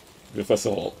Spirit with us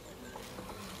all.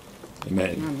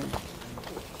 Amen. Amen.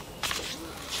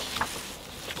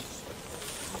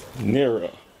 Nearer,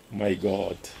 my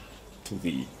God, to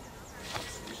thee.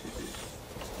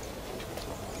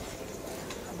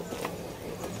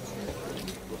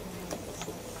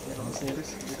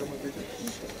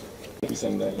 We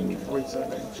sang that in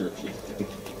church.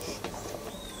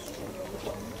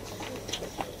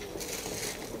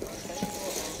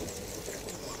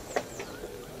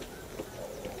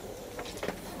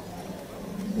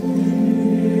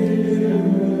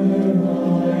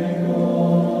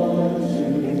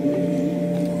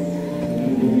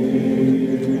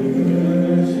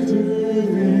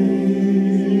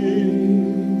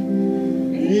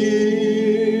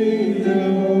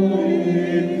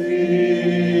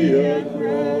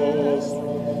 Across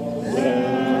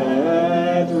the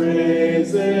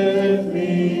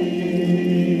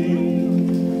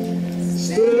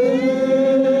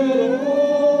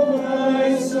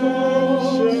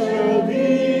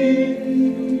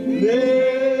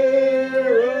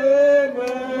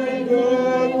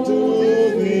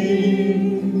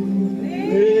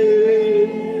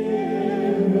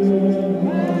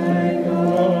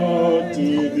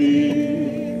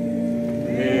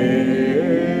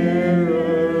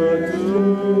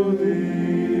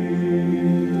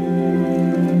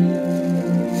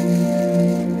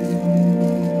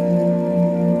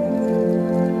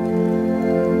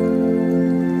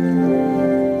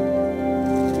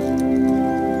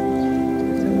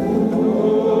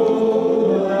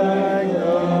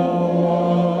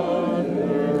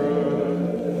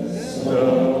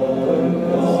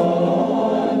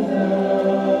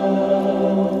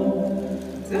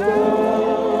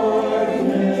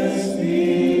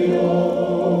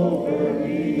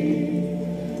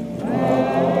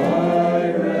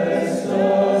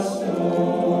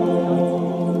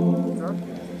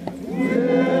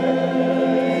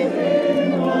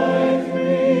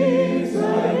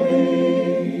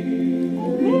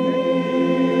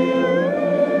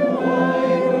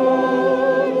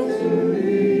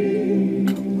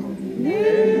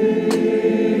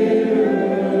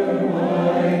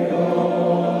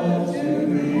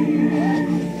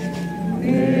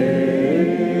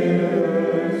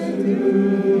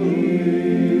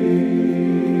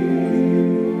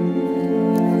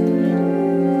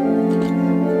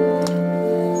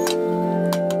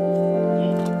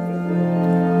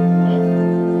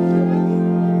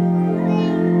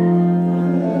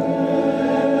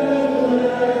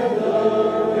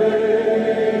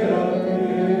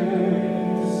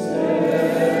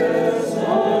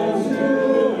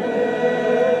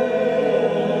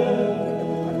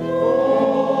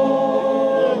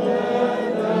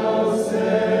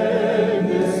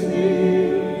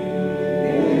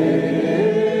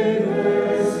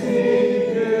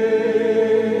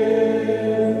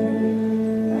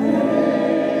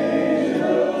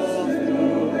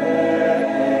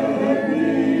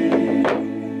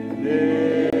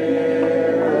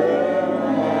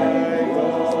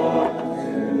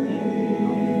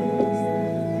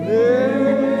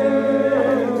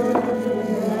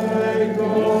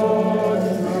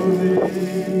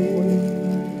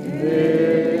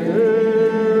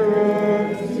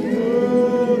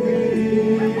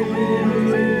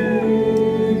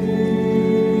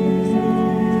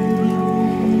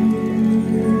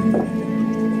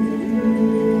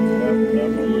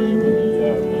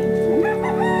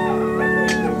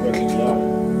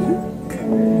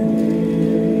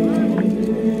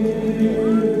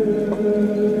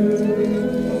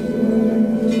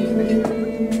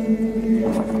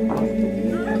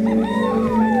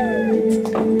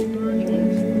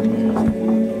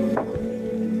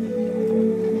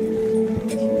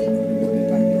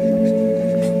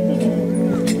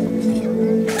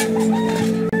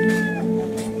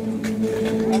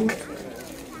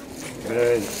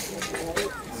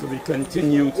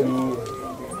continue to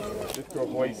lift our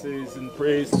voices in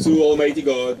praise to Almighty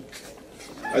God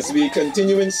as we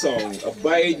continue in song.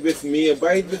 Abide with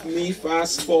me,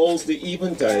 fast falls the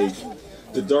eventide.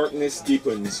 The darkness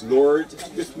deepens, Lord,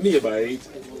 with me abide.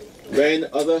 When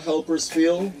other helpers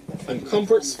fail and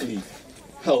comforts flee,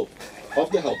 help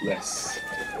of the helpless,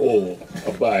 oh,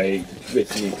 abide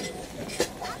with me.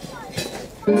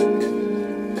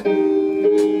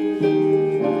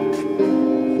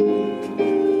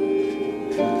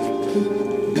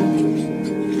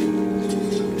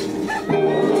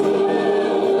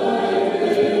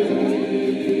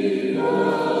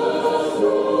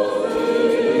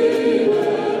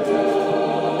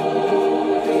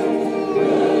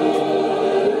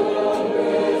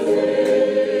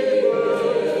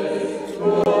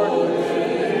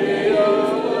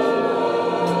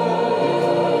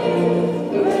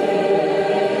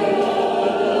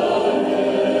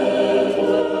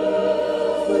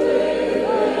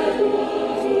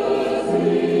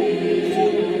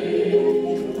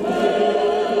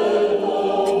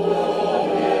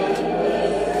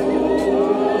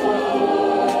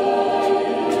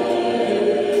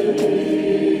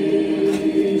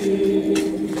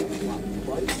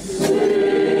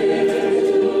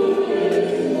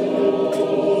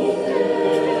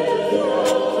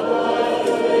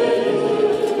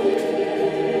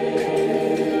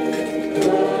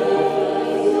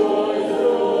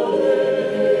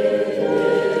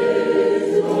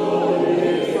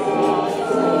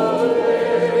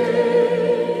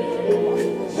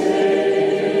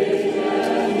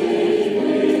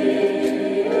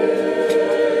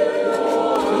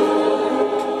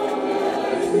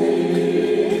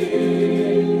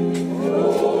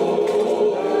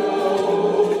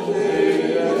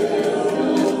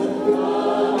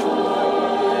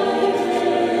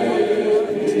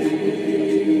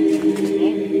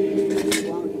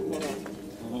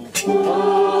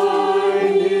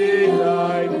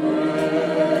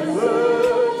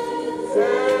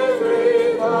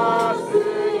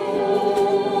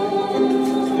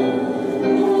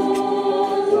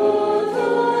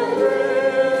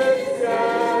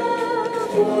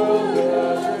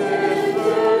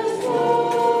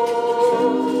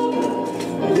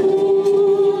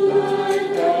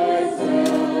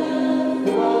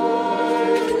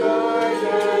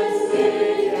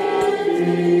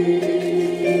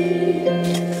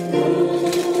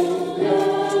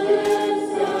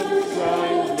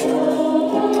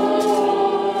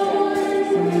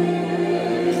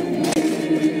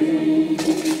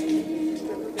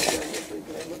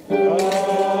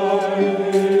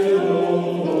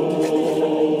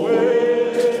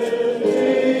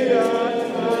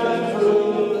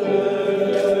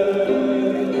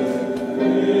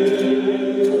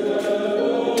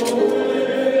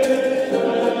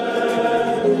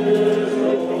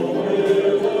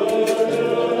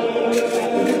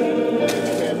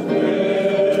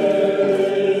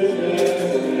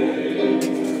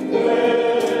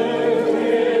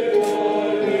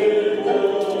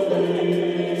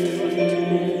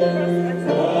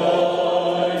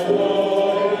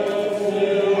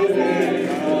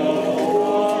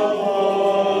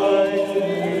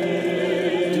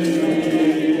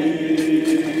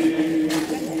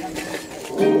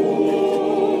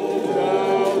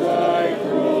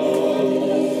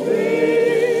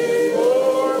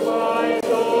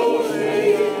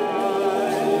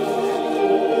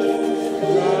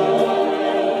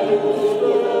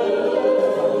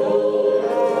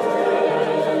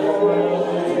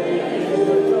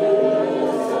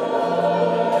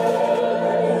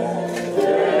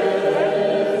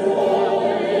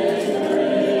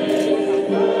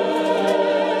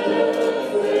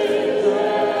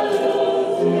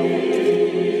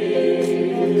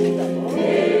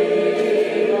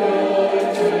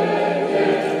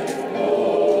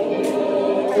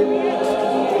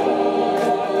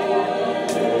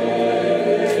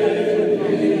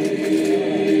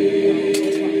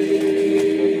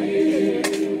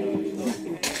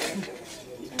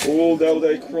 Thou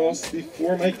thy cross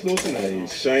before my closing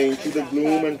eyes, shine through the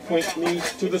gloom and point me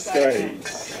to the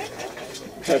skies.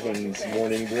 Heaven's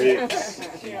morning breaks,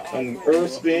 and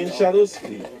earth's vain shadows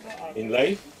flee. In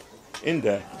life, in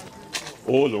death,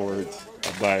 O Lord,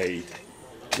 abide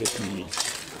with me.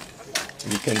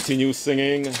 We continue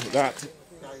singing that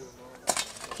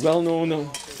well-known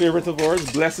favorite of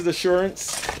ours, Blessed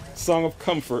Assurance, song of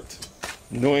comfort,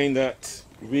 knowing that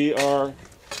we are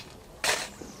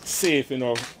safe in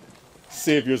our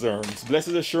Savior's arms. Blessed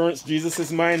assurance, Jesus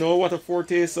is mine. Oh, what a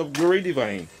foretaste of glory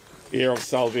divine, heir of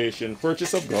salvation,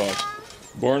 purchase of God,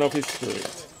 born of his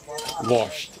Spirit,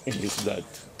 washed in his blood.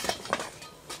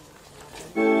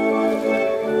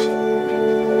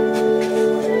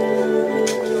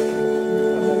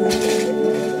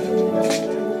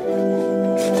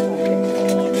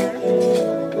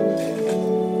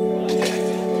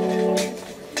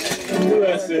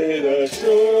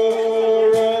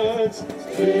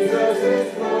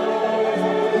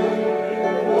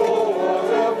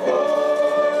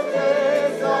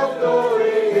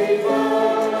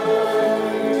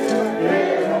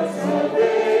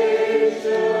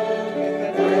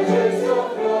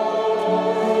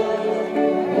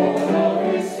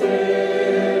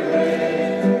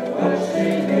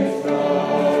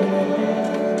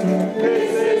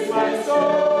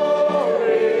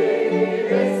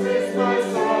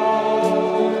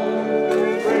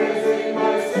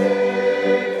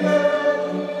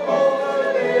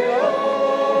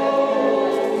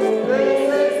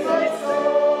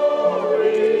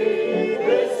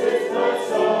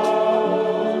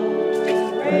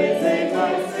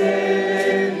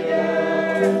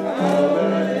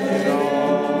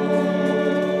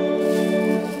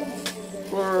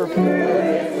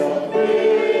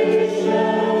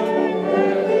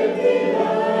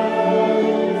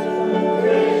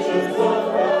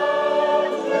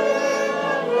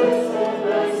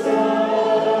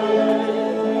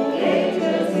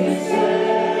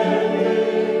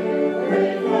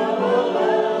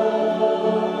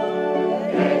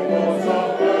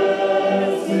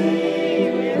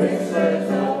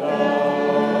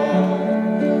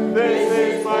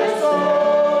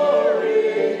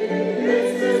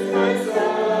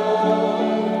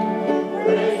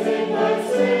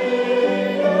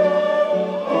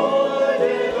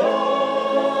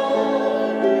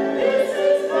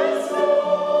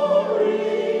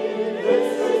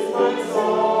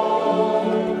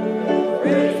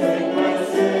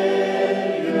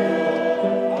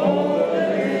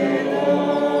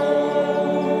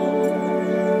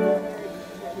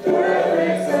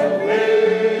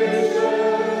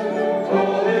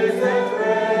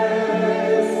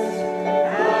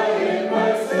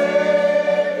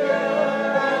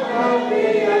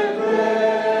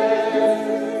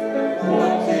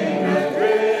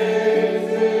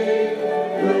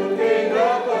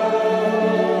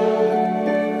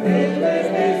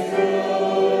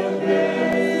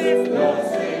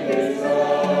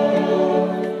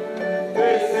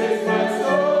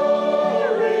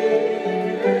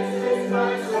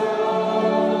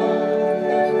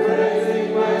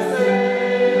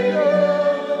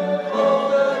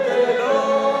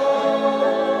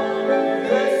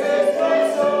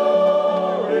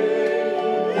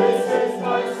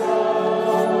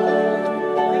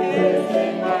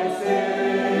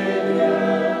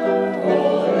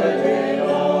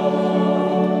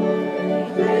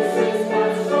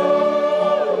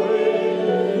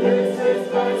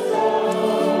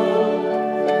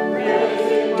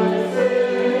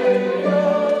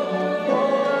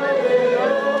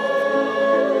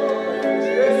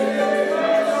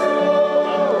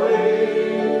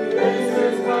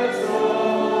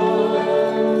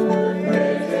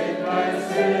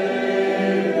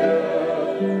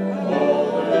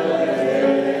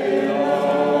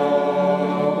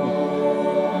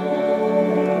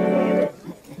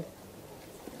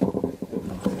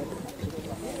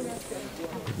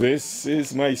 This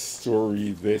is my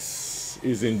story. This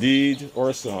is indeed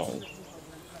our song.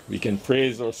 We can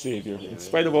praise our Savior in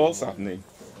spite of what's happening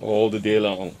all the day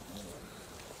long.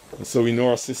 And so we know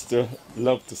our sister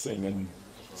loved to sing. And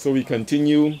so we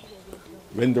continue.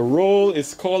 When the roll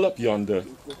is called up yonder,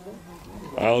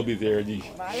 I'll be there. The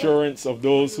assurance of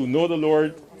those who know the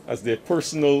Lord as their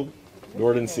personal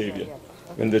Lord and Savior.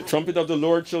 When the trumpet of the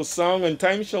Lord shall sound, and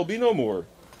time shall be no more,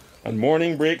 and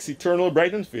morning breaks eternal,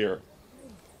 bright and fair,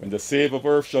 when the save of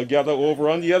earth shall gather over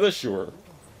on the other shore,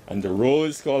 and the roll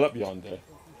is called up yonder,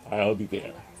 I'll be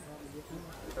there.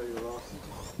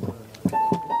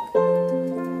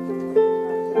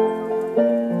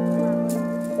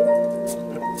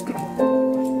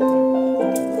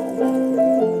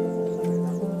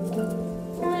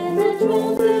 When the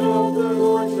trumpet of the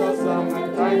Lord shall sound,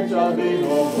 and time shall be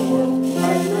no more,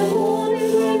 and the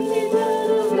morning breaks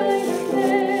eternal, bright and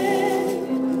fair,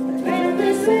 when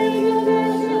the save of earth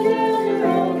shall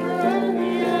gather over on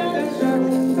the other shore,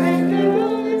 when the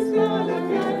roll is called up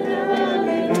yonder,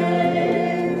 I'll be there.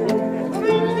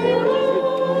 When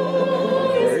the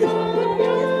roll is called up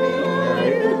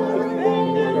yonder, when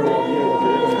the roll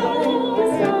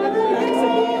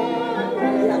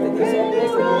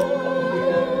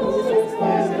is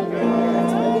called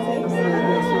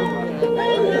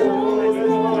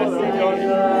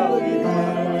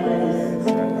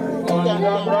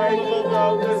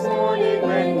up this morning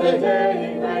when the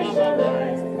day bright shall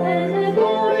rise, and the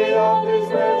glory of His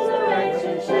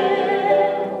resurrection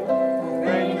share.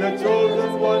 When the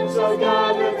chosen ones shall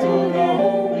gather to the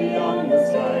home beyond the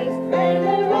skies, and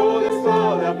the roll is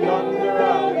called up yonder,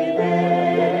 I'll be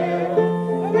there.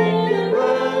 When the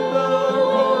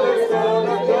roll is called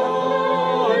up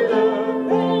yonder,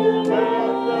 when the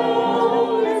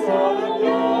roll is called up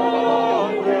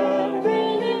yonder,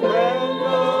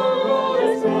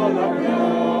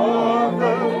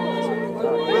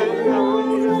 when the roll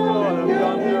is called up yonder.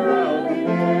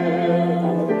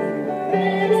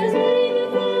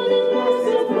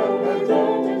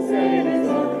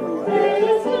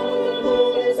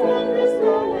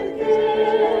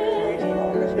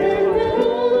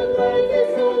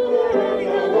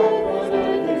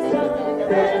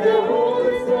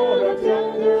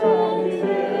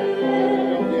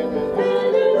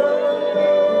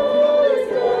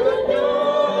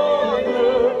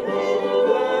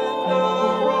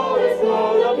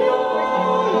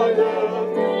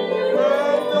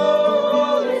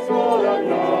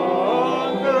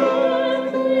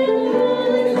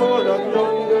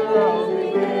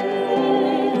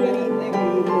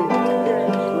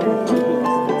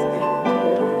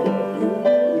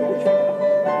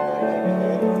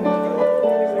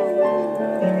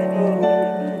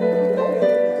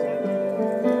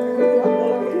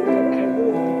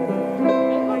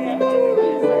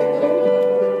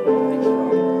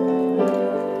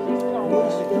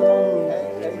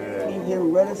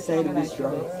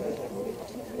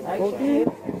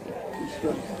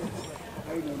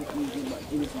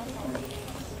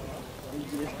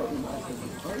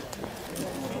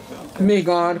 May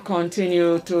God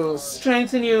continue to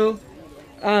strengthen you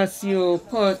as you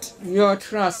put your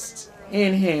trust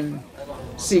in Him.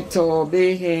 Seek to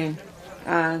obey Him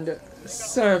and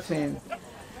serve Him.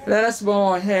 Let us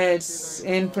bow our heads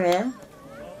in prayer.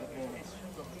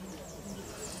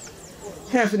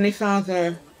 Heavenly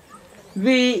Father,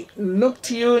 we look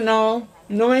to you now,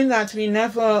 knowing that we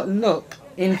never look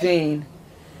in vain.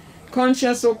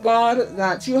 Conscious, O God,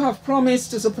 that you have promised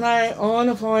to supply all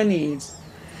of our needs,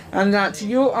 and that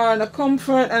you are the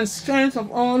comfort and strength of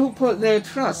all who put their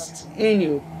trust in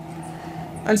you.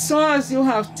 And so as you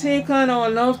have taken our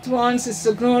loved one,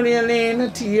 Sister Gloria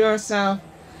Layne, to yourself,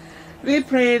 we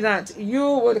pray that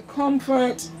you would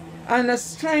comfort and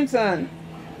strengthen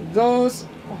those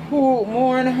who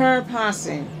mourn her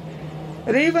passing.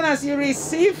 But even as you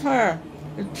receive her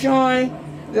with joy,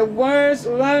 the words,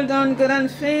 "Well done, good and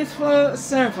faithful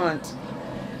servant,"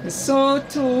 so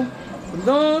too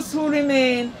those who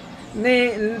remain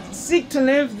may seek to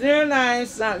live their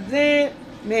lives that they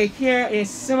may hear a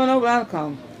similar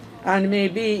welcome and may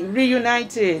be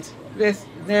reunited with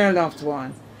their loved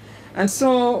one. And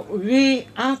so we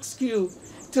ask you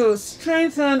to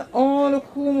strengthen all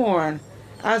who mourn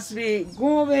as we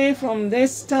go away from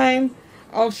this time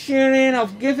of sharing,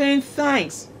 of giving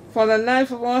thanks for the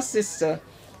life of our sister.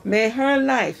 May her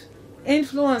life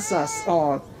influence us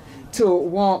all to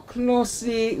walk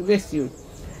closely with you.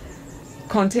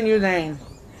 Continue then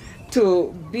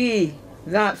to be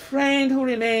that friend who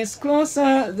remains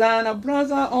closer than a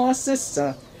brother or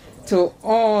sister to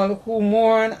all who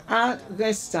mourn at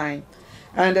this time.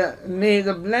 And may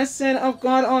the blessing of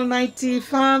God Almighty,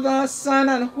 Father, Son,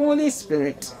 and Holy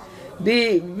Spirit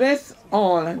be with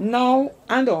all now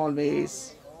and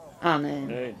always. Amen.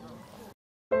 Amen.